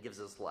and he gives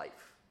us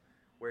life.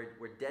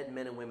 We're dead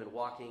men and women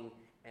walking,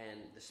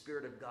 and the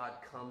Spirit of God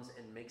comes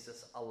and makes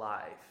us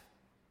alive.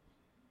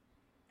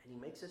 And he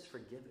makes us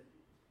forgiven.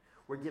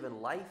 We're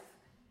given life,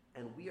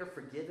 and we are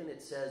forgiven,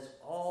 it says,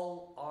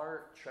 all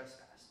our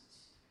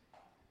trespasses.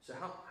 So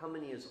how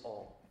many is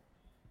all?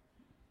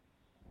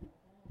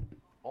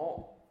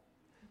 All.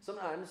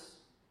 Sometimes,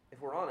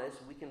 if we're honest,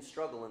 we can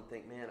struggle and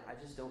think, man, I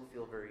just don't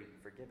feel very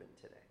forgiven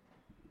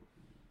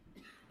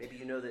today. Maybe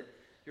you know that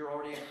you're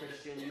already a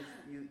Christian,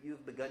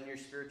 you've begun your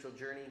spiritual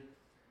journey,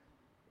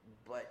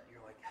 but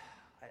you're like,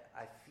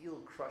 I feel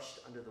crushed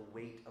under the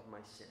weight of my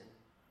sin.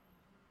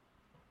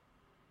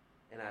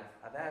 And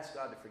I've asked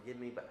God to forgive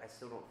me, but I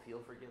still don't feel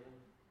forgiven.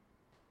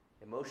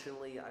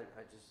 Emotionally,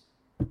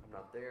 I'm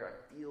not there.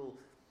 I feel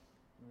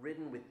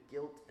ridden with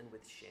guilt and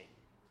with shame.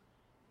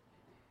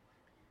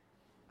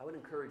 I would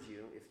encourage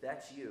you, if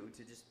that's you,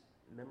 to just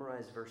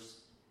memorize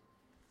verse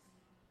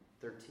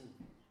 13.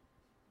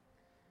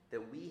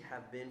 That we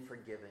have been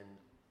forgiven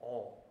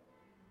all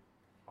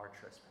our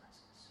trespasses.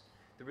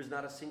 There is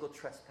not a single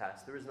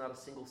trespass, there is not a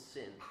single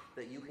sin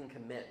that you can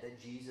commit that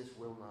Jesus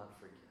will not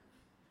forgive.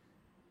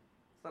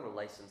 It's not a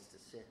license to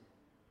sin.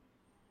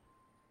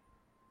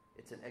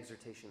 It's an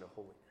exhortation to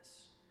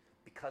holiness.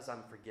 Because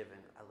I'm forgiven,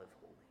 I live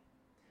holy.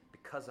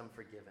 Because I'm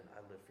forgiven, I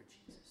live for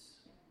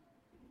Jesus.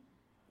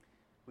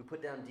 We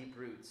put down deep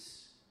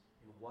roots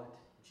in what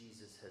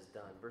Jesus has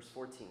done. Verse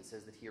 14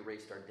 says that he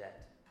erased our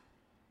debt.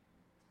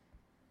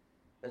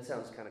 That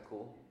sounds kind of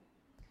cool.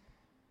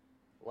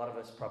 A lot of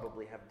us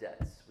probably have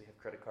debts. We have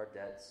credit card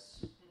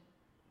debts.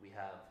 We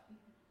have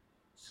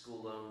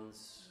school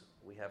loans.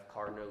 We have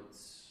car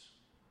notes.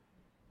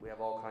 We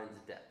have all kinds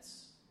of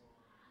debts.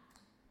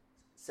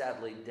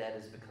 Sadly, debt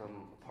has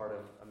become a part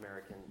of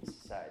American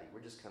society.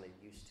 We're just kind of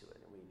used to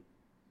it, and we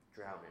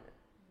drown in it.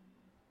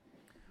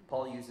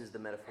 Paul uses the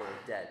metaphor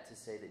of debt to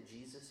say that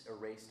Jesus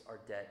erased our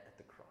debt at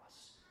the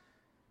cross.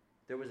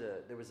 There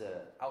was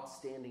a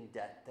outstanding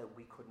debt that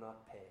we could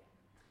not pay.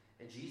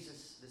 And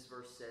Jesus, this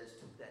verse says,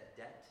 took that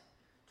debt,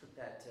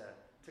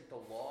 took the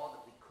law that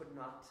we could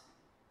not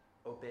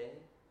obey,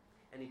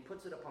 and he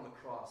puts it up on the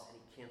cross and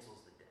he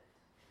cancels the debt.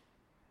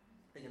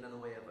 I think another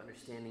way of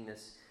understanding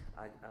this,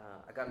 I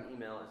got an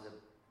email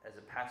as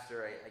a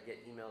pastor. I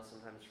get emails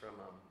sometimes from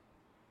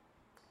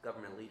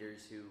government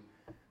leaders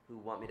who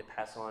want me to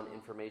pass on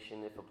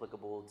information, if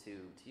applicable, to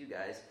you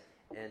guys.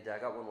 And I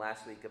got one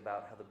last week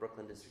about how the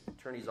Brooklyn District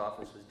Attorney's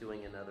Office was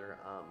doing another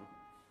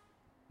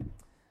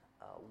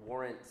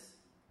warrant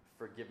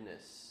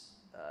forgiveness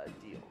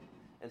deal.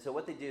 And so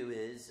what they do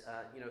is,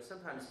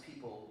 sometimes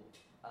people,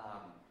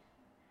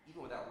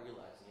 even without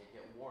realizing it,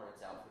 get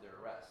warrants out for their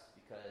arrest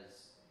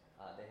because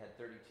they had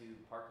 32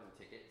 parking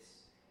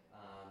tickets,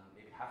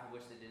 maybe half of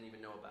which they didn't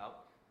even know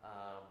about,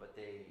 but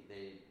they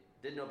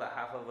didn't know about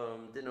half of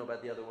them, didn't know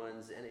about the other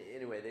ones, and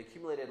anyway, they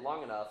accumulated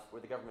long enough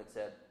where the government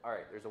said, all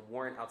right, there's a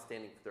warrant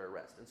outstanding for their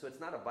arrest. And so it's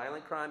not a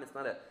violent crime, it's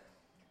not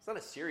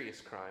a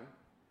serious crime.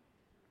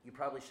 You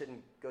probably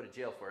shouldn't go to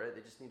jail for it. They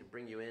just need to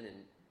bring you in and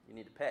you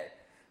need to pay.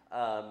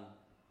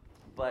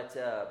 But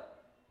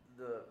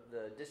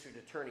the district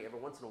attorney every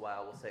once in a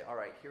while will say, all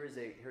right, here's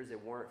a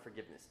warrant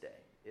forgiveness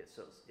day.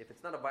 So if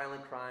it's not a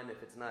violent crime,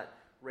 if it's not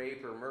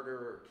rape or murder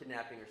or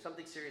kidnapping or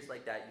something serious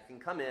like that, you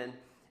can come in,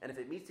 and if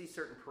it meets these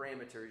certain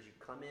parameters, you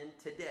come in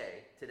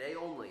today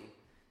only.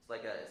 It's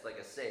like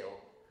a sale.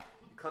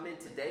 You come in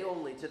today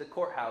only to the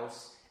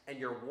courthouse, and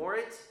your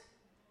warrant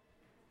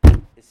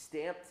is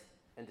stamped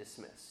and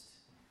dismissed.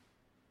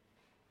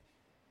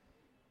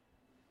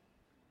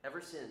 Ever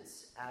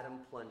since Adam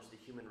plunged the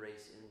human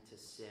race into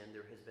sin,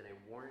 there has been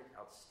a warrant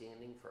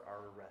outstanding for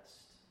our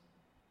arrest.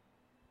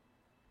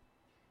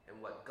 And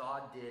what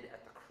God did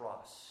at the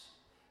cross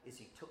is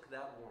he took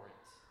that warrant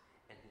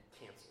and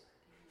he canceled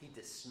it. He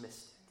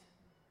dismissed it.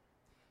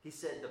 He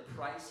said the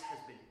price has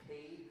been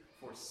paid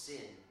for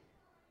sin,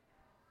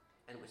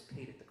 and it was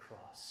paid at the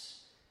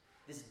cross.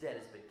 This debt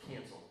has been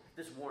canceled.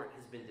 This warrant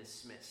has been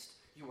dismissed.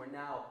 You are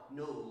now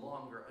no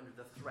longer under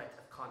the threat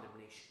of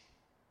condemnation.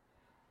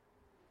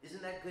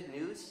 Isn't that good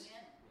news?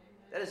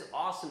 That is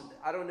awesome.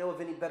 I don't know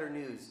of any better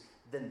news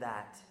than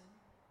that.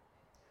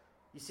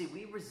 You see,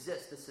 we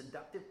resist the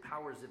seductive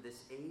powers of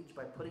this age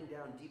by putting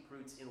down deep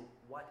roots in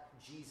what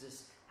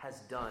Jesus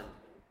has done.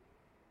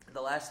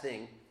 The last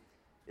thing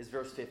is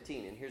verse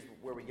 15, and here's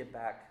where we get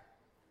back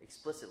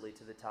explicitly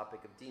to the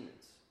topic of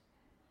demons.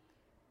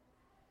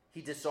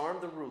 He disarmed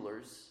the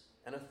rulers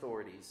and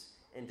authorities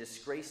and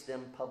disgraced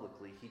them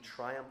publicly. He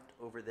triumphed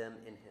over them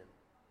in him.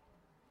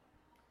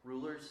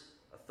 Rulers,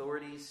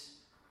 authorities,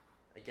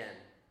 again,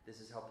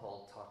 this is how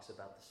Paul talks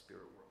about the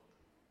spirit world.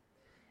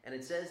 And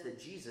it says that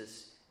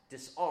Jesus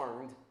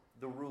disarmed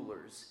the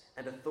rulers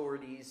and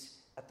authorities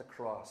at the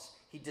cross.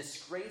 He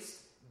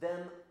disgraced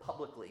them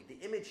publicly. The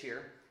image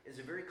here is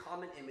a very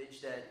common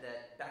image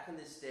that back in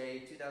this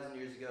day, 2,000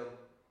 years ago,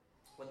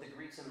 what the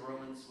Greeks and the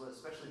Romans, well,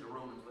 especially the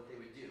Romans, what they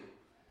would do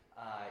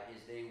is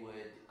they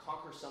would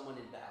conquer someone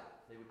in battle.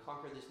 They would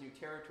conquer this new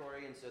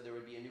territory, and so there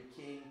would be a new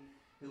king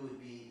who would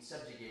be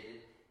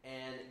subjugated,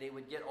 and they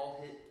would get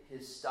all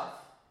his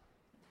stuff,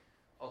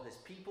 all his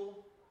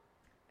people,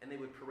 and they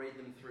would parade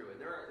them through.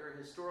 And there are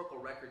historical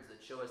records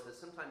that show us that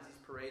sometimes these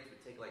parades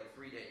would take like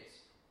 3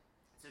 days.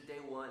 So day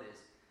one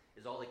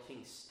is all the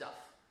king's stuff,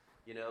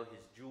 his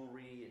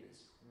jewelry and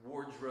his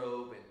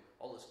wardrobe and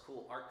all this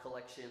cool art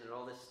collection and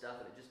all this stuff,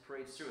 and it just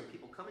parades through, and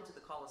people come into the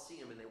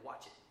Colosseum and they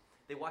watch it.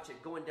 They watch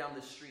it going down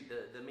the street,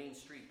 the main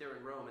street there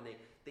in Rome, and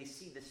they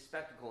see this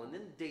spectacle. And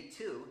then day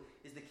two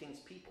is the king's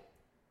people,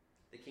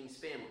 the king's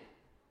family,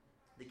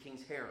 the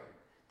king's harem,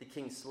 the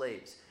king's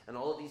slaves, and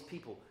all of these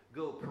people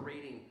go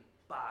parading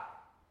by.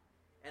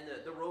 And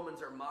the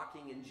Romans are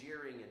mocking and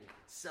jeering and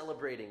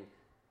celebrating.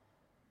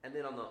 And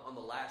then on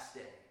the last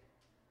day,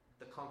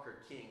 the conquered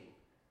king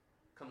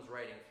comes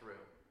riding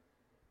through.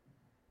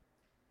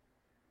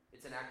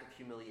 It's an act of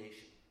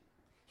humiliation.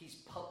 He's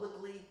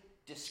publicly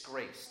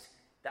disgraced.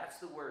 That's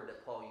the word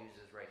that Paul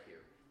uses right here.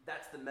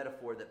 That's the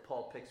metaphor that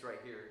Paul picks right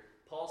here.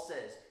 Paul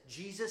says,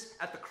 Jesus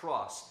at the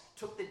cross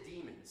took the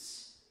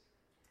demons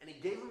and he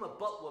gave them a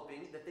butt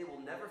whooping that they will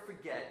never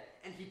forget,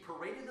 and he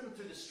paraded them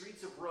through the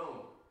streets of Rome.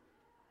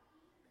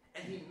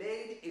 And he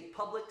made a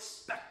public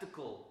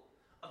spectacle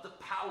of the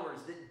powers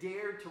that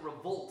dared to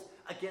revolt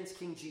against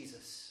King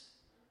Jesus.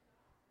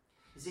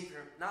 You see, if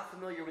you're not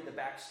familiar with the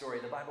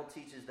backstory, the Bible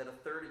teaches that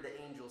 1/3 of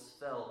the angels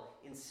fell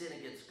in sin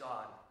against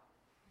God.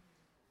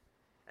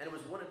 And it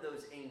was one of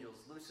those angels,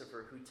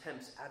 Lucifer, who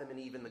tempts Adam and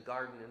Eve in the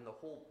garden, and the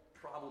whole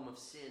problem of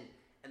sin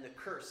and the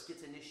curse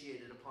gets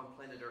initiated upon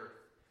planet Earth.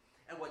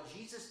 And what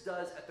Jesus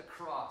does at the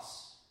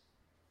cross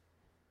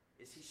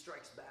is he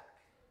strikes back.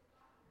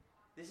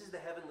 This is the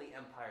heavenly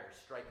empire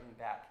striking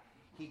back.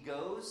 He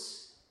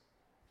goes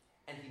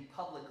and he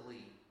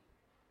publicly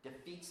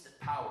defeats the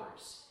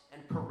powers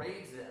and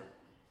parades them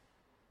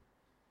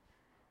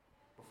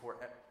before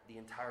the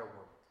entire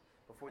world,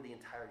 before the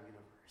entire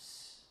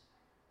universe,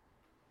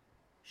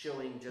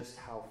 showing just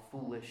how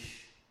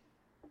foolish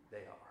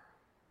they are.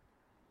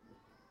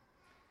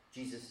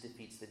 Jesus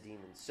defeats the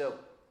demons. So,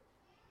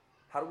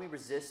 how do we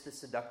resist the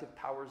seductive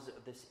powers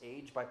of this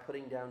age? By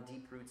putting down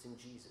deep roots in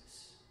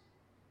Jesus.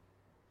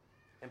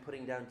 And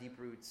putting down deep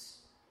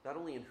roots not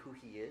only in who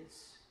he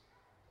is,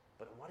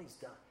 but in what he's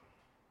done.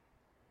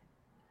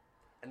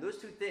 And those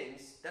two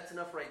things, that's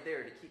enough right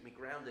there to keep me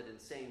grounded and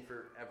sane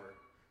forever.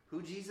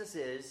 Who Jesus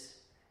is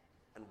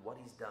and what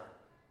he's done.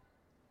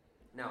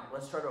 Now,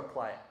 let's try to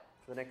apply it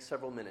for the next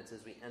several minutes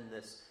as we end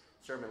this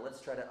sermon.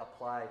 Let's try to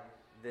apply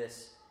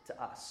this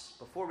to us.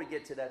 Before we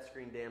get to that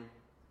screen, Dan,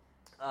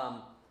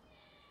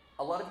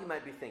 a lot of you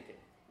might be thinking,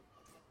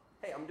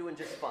 hey, I'm doing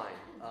just fine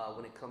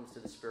when it comes to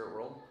the spirit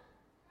world.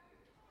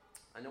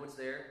 I know it's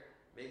there,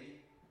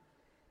 maybe.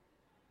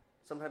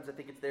 Sometimes I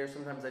think it's there,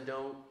 sometimes I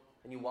don't.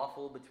 And you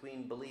waffle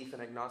between belief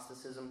and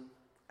agnosticism.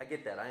 I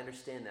get that, I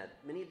understand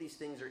that. Many of these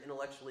things are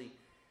intellectually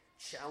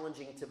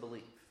challenging to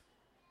believe.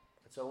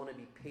 And so I want to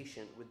be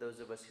patient with those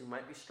of us who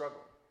might be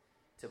struggling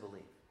to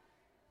believe.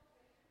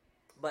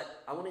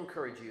 But I want to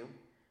encourage you,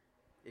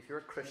 if you're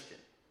a Christian,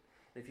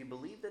 if you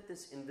believe that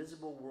this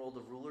invisible world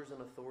of rulers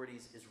and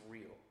authorities is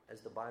real,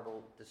 as the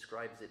Bible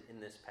describes it in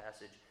this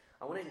passage,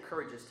 I want to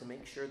encourage us to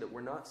make sure that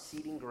we're not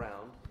ceding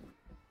ground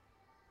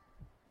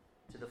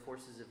to the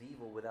forces of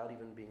evil without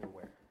even being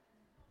aware.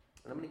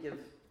 And I'm going to give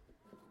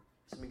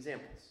some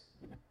examples.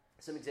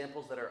 Some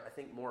examples that are, I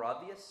think, more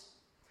obvious,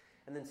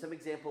 and then some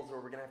examples where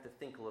we're going to have to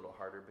think a little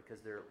harder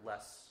because they're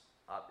less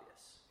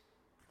obvious.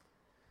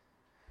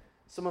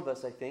 Some of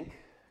us, I think,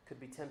 could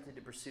be tempted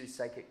to pursue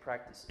psychic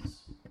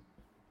practices,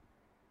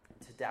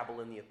 to dabble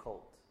in the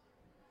occult,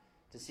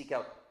 to seek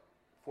out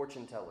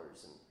fortune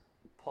tellers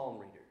and palm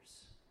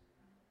readers.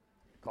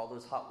 Call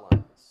those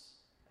hotlines.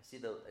 I see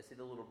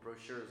the little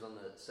brochures on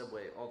the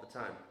subway all the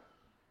time.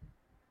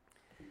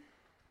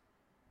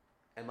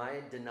 Am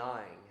I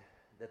denying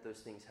that those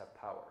things have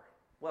power?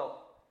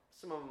 Well,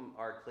 some of them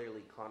are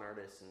clearly con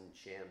artists and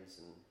shams,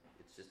 and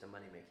it's just a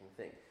money-making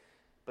thing.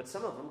 But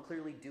some of them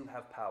clearly do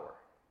have power.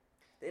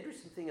 The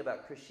interesting thing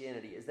about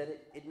Christianity is that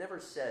it never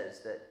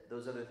says that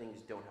those other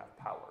things don't have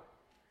power.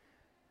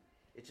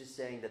 It's just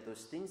saying that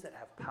those things that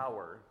have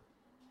power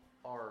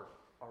are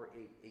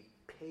a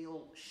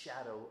pale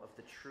shadow of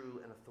the true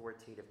and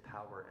authoritative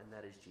power, and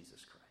that is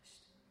Jesus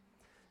Christ.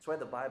 That's why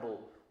the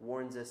Bible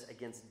warns us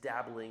against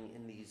dabbling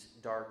in these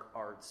dark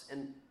arts.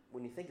 And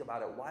when you think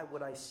about it, why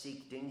would I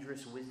seek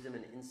dangerous wisdom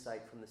and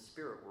insight from the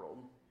spirit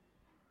world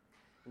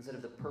instead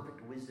of the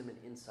perfect wisdom and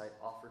insight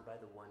offered by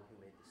the one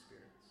who made the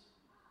spirits?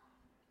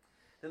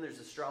 Then there's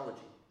astrology.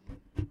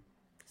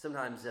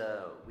 Sometimes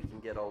we can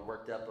get all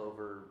worked up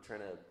over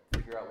trying to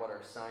figure out what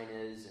our sign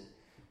is and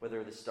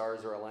whether the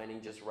stars are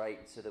aligning just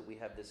right so that we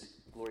have this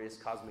glorious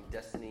cosmic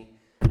destiny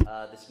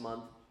this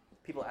month.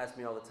 People ask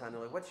me all the time,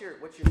 they're like, what's your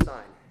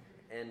sign?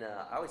 And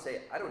I always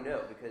say, I don't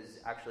know, because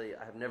actually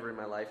I have never in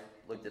my life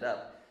looked it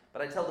up.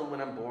 But I tell them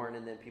when I'm born,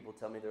 and then people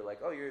tell me, they're like,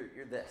 oh,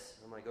 you're this.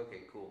 I'm like,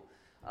 okay, cool.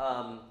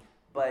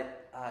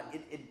 But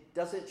it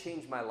doesn't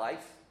change my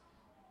life,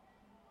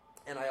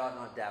 and I ought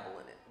not dabble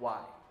in it. Why?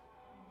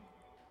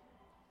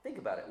 Think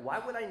about it. Why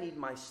would I need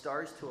my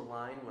stars to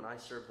align when I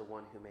serve the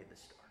one who made the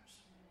stars?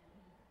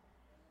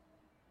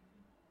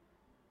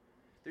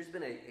 There's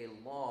been a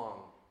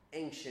long,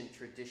 ancient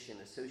tradition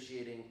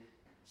associating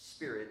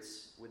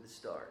spirits with the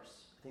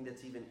stars. I think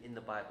that's even in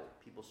the Bible.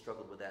 People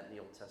struggled with that in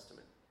the Old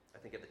Testament. I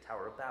think at the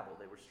Tower of Babel,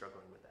 they were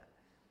struggling with that.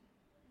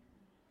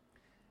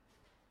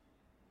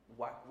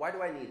 Why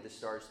do I need the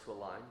stars to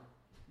align?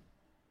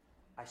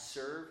 I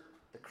serve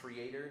the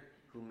Creator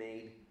who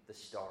made the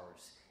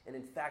stars. And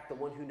in fact, the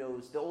one who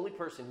knows, the only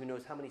person who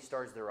knows how many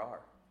stars there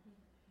are.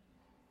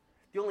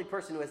 The only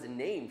person who has a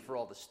name for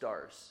all the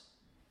stars.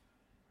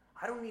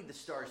 I don't need the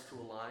stars to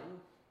align.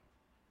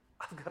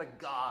 I've got a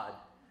God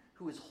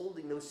who is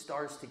holding those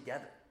stars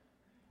together,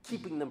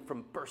 keeping them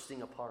from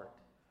bursting apart.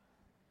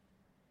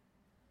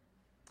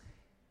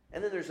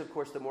 And then there's, of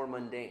course, the more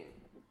mundane.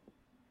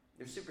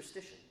 There's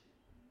superstition.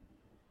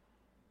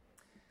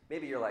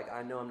 Maybe you're like,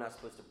 I know I'm not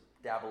supposed to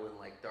dabble in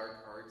like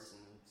dark arts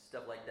and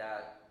stuff like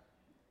that,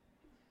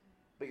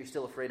 but you're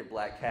still afraid of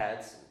black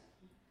cats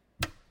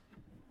and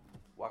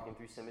walking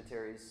through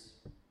cemeteries.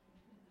 You're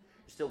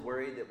still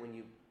worried that when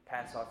you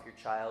pass off your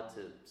child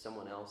to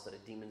someone else that a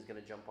demon's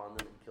going to jump on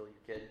them and kill your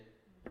kid.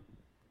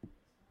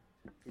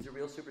 These are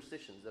real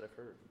superstitions that I've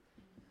heard.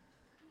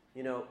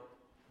 You know,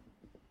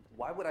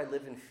 why would I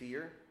live in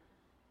fear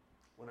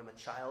when I'm a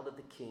child of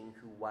the King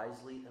who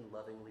wisely and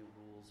lovingly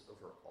rules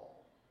over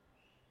all?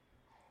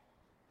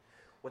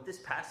 What this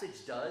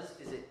passage does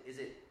is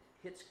it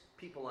hits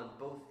people on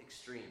both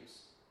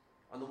extremes.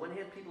 On the one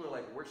hand, people are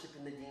like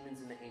worshiping the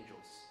demons and the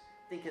angels,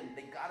 thinking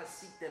they got to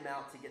seek them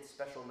out to get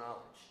special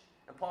knowledge.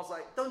 And Paul's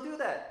like, don't do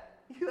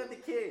that. You have the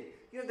King.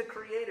 You have the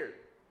Creator.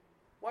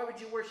 Why would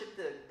you worship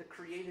the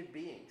created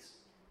beings?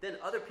 Then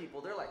other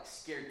people, they're like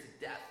scared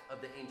to death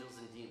of the angels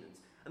and demons.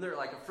 And they're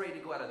like afraid to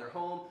go out of their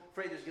home,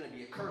 afraid there's going to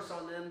be a curse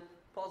on them.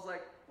 Paul's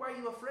like, why are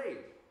you afraid?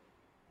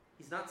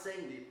 He's not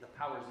saying the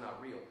power is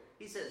not real.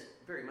 He says,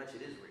 very much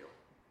it is real.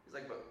 He's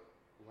like, but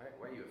why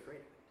are you afraid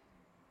of it?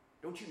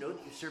 Don't you know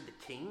that you serve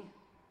the King?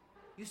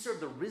 You serve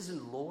the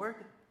risen Lord?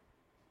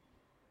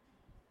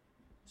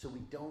 So we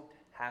don't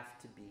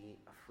have to be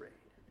afraid.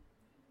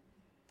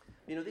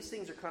 You know, these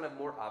things are kind of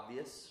more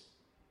obvious.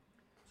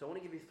 So I want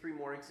to give you 3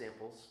 more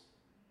examples,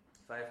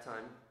 if I have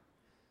time.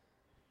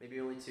 Maybe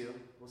only 2.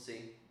 We'll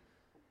see.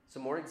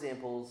 Some more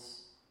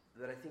examples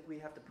that I think we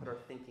have to put our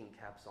thinking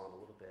caps on a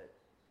little bit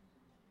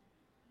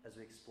as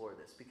we explore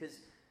this. Because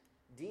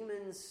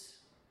demons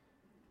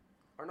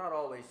are not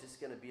always just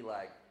going to be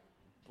like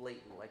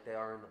blatant like they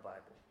are in the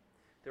Bible.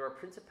 There are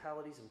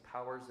principalities and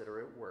powers that are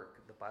at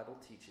work, the Bible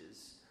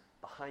teaches,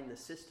 behind the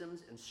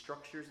systems and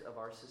structures of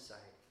our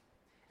society.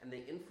 And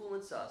they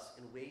influence us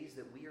in ways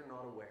that we are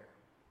not aware.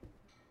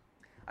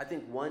 I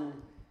think one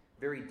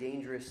very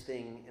dangerous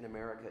thing in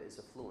America is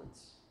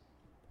affluence.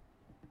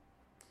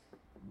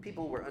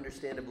 People were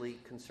understandably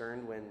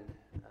concerned when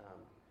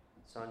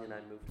Sonia and I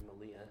moved to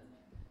Malia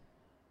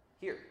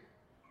here.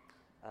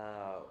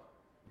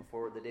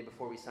 The day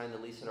before we signed the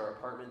lease at our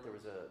apartment, there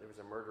was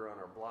a murder on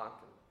our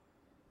block. And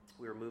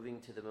we were moving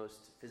to the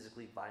most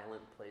physically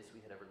violent place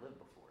we had ever lived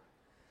before.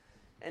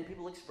 And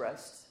people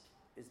expressed,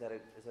 is that a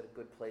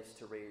good place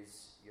to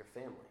raise your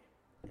family?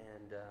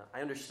 And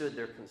I understood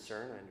their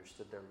concern. I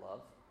understood their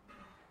love.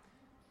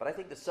 But I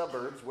think the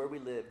suburbs where we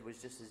lived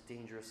was just as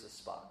dangerous a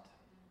spot.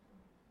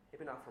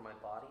 Maybe not for my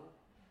body,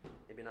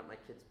 maybe not my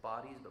kids'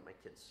 bodies, but my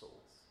kids'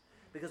 souls.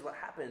 Because what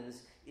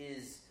happens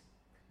is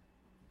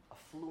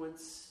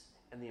affluence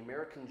and the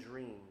American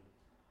dream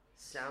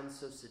sounds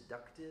so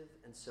seductive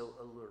and so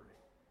alluring.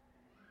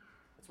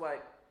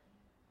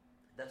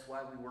 That's why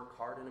we work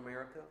hard in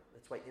America.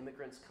 That's why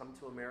immigrants come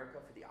to America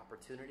for the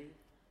opportunity.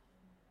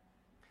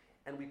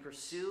 And we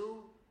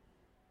pursue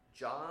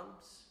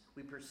jobs.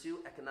 We pursue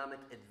economic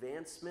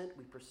advancement.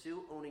 We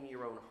pursue owning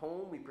your own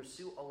home. We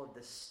pursue all of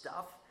this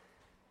stuff.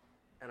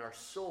 And our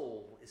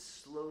soul is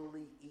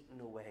slowly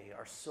eaten away.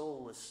 Our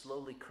soul is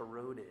slowly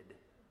corroded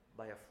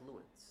by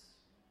affluence.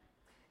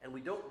 And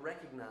we don't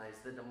recognize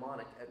the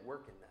demonic at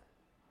work in that.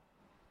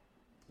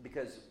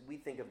 Because we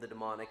think of the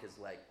demonic as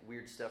like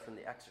weird stuff from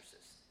The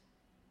Exorcist.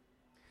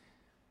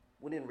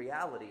 When in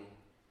reality,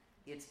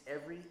 it's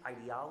every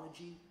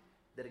ideology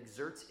that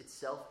exerts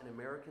itself in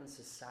American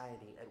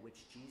society at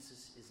which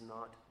Jesus is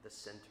not the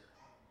center.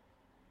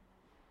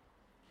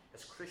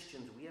 As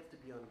Christians, we have to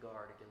be on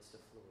guard against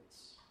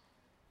affluence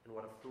and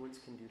what affluence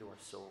can do to our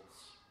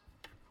souls.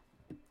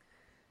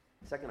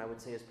 Second, I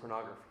would say, is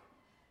pornography.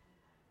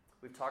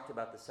 We've talked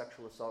about the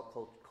sexual assault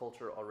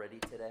culture already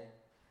today,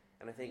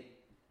 and I think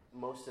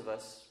most of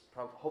us,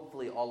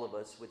 hopefully all of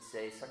us, would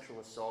say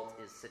sexual assault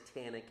is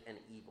satanic and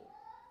evil.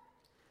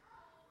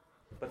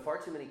 But far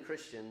too many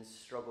Christians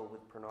struggle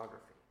with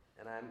pornography,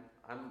 and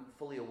I'm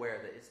fully aware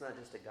that it's not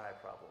just a guy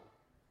problem.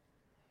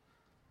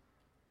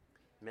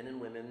 Men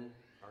and women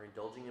are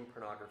indulging in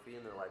pornography,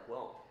 and they're like,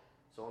 well,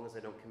 so long as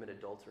I don't commit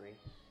adultery,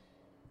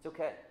 It's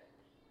okay.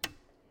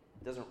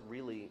 It doesn't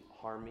really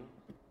harm me.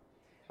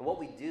 And what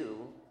we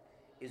do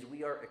is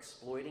we are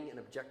exploiting and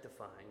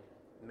objectifying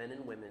men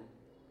and women,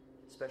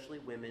 especially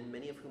women,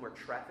 many of whom are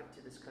trafficked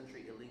to this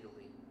country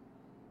illegally.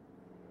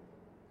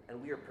 And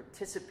we are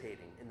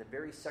participating in the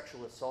very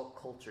sexual assault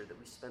culture that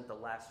we spent the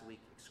last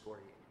week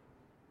excoriating.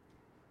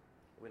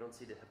 We don't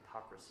see the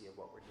hypocrisy of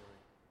what we're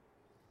doing.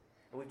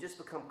 And we've just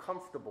become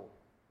comfortable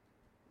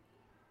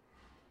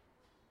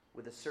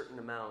with a certain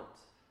amount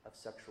of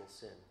sexual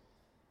sin.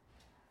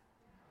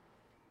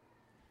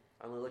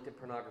 I only looked at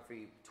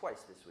pornography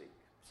twice this week,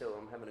 so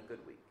I'm having a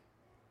good week,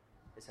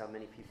 is how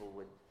many people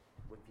would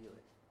view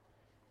it.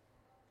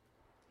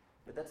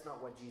 But that's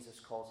not what Jesus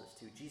calls us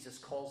to. Jesus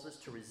calls us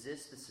to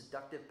resist the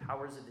seductive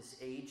powers of this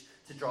age,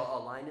 to draw a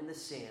line in the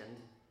sand,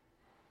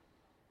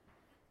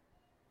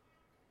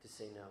 to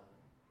say no.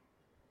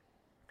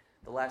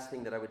 The last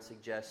thing that I would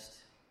suggest,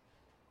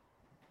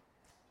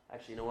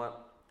 actually, you know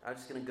what? I'm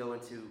just going to go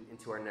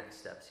into our next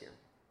steps here.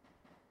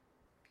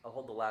 I'll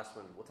hold the last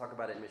one. We'll talk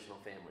about it in missional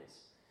families.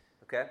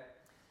 Okay?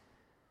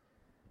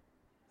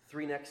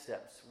 3 next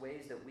steps,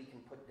 ways that we can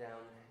put down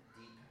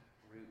deep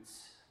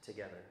roots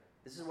together.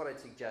 This is what I'd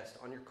suggest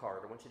on your card.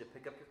 I want you to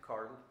pick up your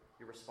card,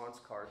 your response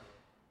card,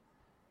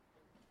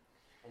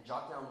 and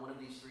jot down one of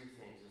these 3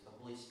 things as the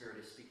Holy Spirit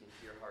is speaking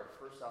to your heart.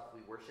 First off,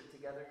 we worship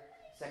together.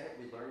 Second,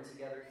 we learn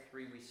together.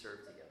 3, we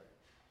serve together.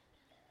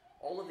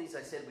 All of these,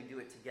 I said we do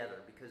it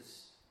together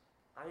because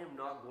I am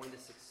not going to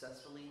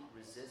successfully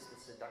resist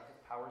the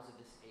seductive powers of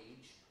this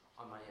age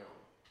on my own.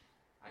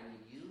 I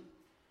need you.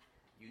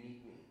 You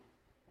need me.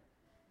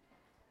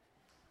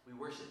 We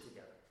worship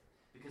together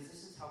because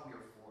this is how we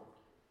are formed.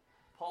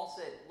 Paul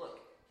said,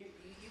 look,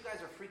 you guys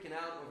are freaking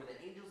out over the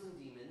angels and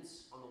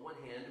demons on the one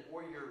hand,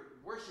 or you're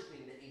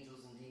worshiping the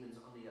angels and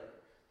demons on the other.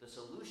 The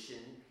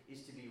solution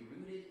is to be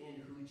rooted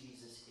in who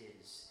Jesus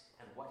is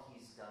and what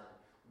he's done.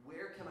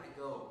 Where can I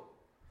go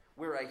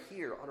where I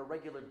hear on a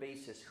regular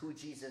basis who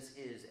Jesus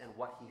is and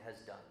what he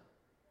has done?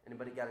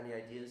 Anybody got any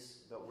ideas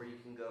about where you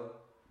can go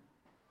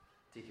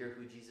to hear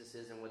who Jesus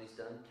is and what he's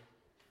done?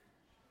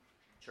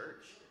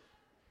 Church.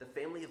 The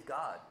family of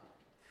God.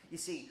 You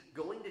see,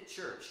 going to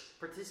church,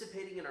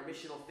 participating in our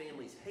missional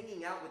families,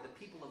 hanging out with the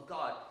people of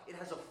God, it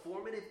has a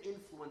formative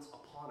influence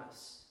upon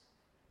us.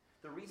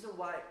 The reason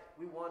why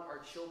we want our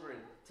children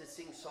to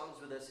sing songs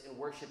with us in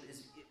worship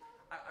is,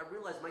 I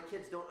realize my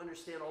kids don't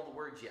understand all the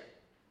words yet,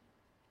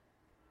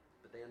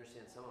 but they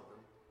understand some of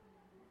them.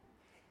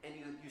 And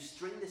you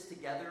string this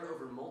together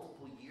over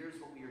multiple years.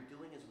 What we are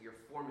doing is we are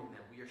forming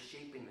them, we are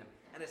shaping them.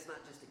 And it's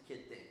not just a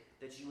kid thing,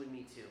 that's you and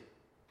me too.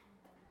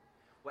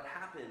 What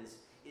happens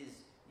is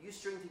you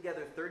string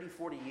together 30,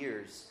 40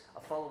 years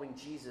of following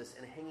Jesus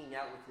and hanging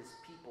out with his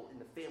people in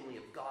the family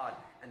of God,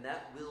 and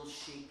that will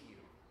shape you.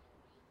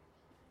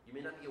 You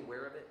may not be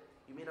aware of it.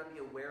 You may not be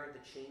aware of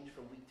the change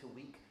from week to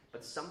week,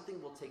 but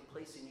something will take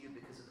place in you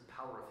because of the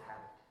power of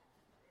habit.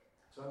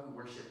 So we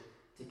worship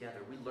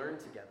together. We learn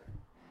together.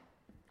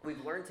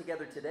 We've learned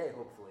together today,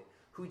 hopefully,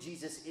 who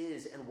Jesus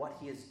is and what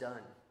he has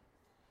done.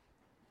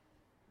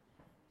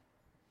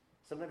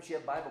 Sometimes you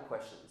have Bible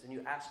questions and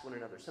you ask one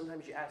another.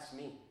 Sometimes you ask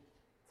me.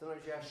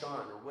 Sometimes you ask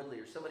Sean or Woodley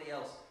or somebody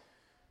else.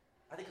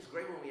 I think it's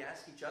great when we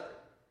ask each other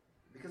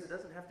because it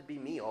doesn't have to be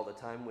me all the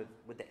time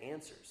with the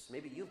answers.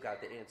 Maybe you've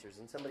got the answers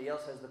and somebody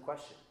else has the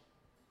question.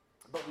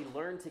 But we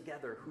learn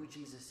together who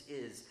Jesus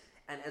is.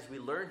 And as we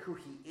learn who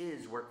he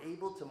is, we're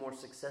able to more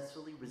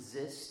successfully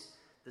resist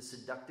the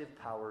seductive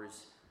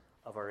powers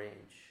of our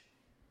age.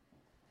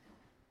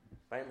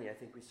 Finally, I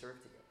think we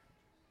serve together.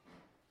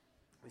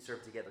 We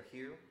serve together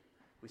here.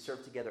 We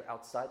serve together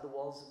outside the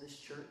walls of this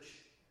church.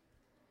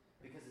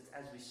 Because it's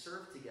as we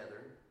serve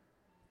together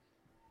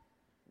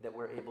that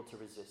we're able to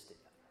resist together.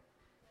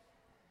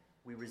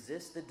 We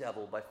resist the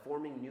devil by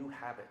forming new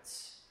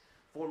habits.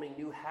 Forming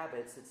new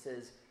habits that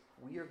says,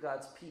 we are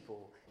God's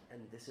people, and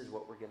this is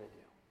what we're going to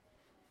do.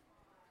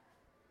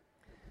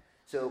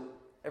 So,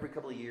 every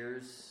couple of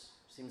years,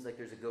 seems like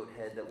there's a goat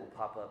head that will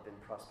pop up in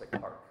Prospect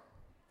Park.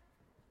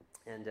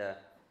 And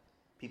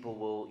people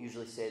will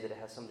usually say that it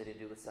has something to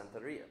do with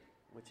Santeria,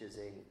 which is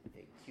a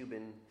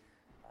Cuban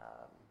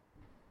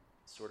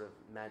sort of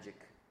magic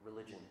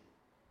religion.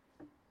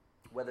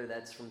 Whether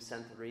that's from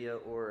Santeria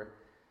or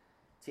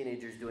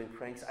teenagers doing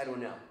pranks, I don't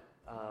know.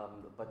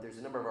 But there's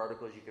a number of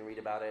articles you can read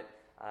about it,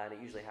 and it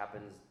usually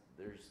happens,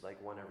 there's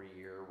like one every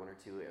year, 1 or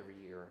 2 every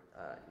year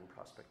in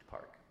Prospect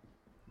Park.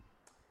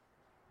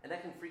 And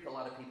that can freak a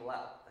lot of people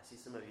out. I see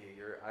some of you,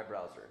 your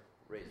eyebrows are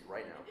raised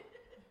right now.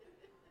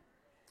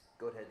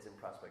 Goat heads in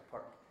Prospect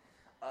Park.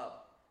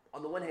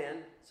 On the one hand,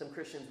 some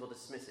Christians will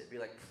dismiss it, be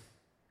like,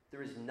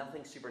 there is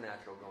nothing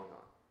supernatural going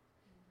on.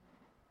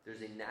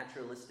 There's a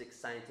naturalistic,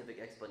 scientific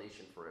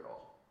explanation for it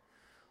all.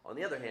 On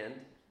the other hand,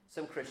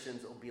 some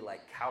Christians will be like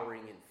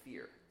cowering in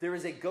fear. There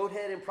is a goat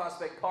head in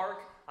Prospect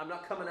Park. I'm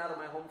not coming out of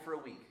my home for a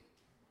week.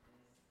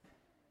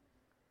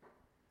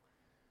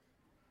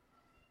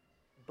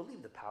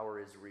 Believe the power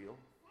is real.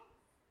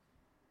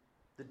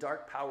 The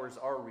dark powers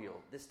are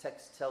real. This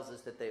text tells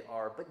us that they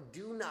are. But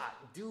do not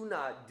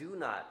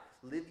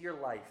live your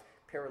life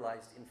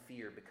paralyzed in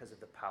fear because of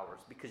the powers,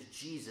 because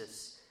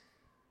Jesus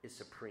is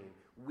supreme.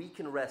 We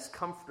can rest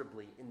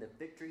comfortably in the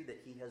victory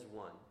that he has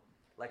won.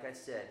 Like I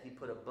said, he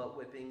put a butt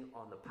whipping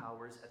on the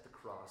powers at the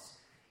cross,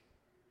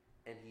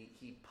 and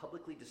he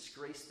publicly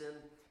disgraced them.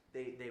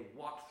 They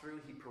walked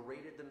through, he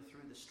paraded them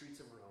through the streets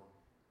of Rome,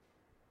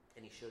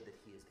 and he showed that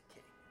he is the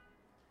king.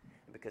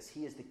 And because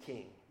he is the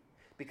king,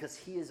 because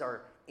he is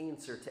our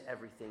answer to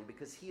everything,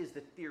 because he is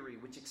the theory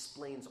which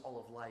explains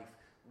all of life,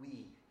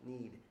 we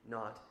need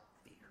not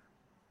fear.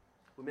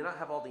 We may not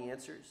have all the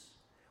answers.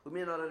 We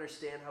may not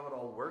understand how it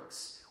all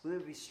works. We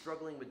may be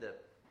struggling with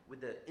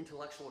the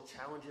intellectual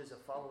challenges of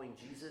following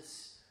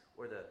Jesus,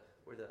 or the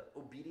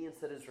obedience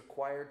that is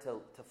required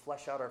to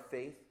flesh out our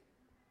faith.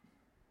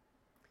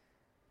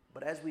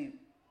 But as we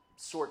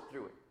sort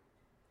through it,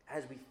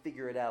 as we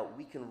figure it out,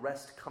 we can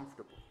rest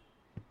comfortably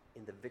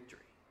in the victory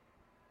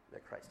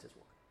that Christ has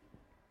won.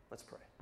 Let's pray.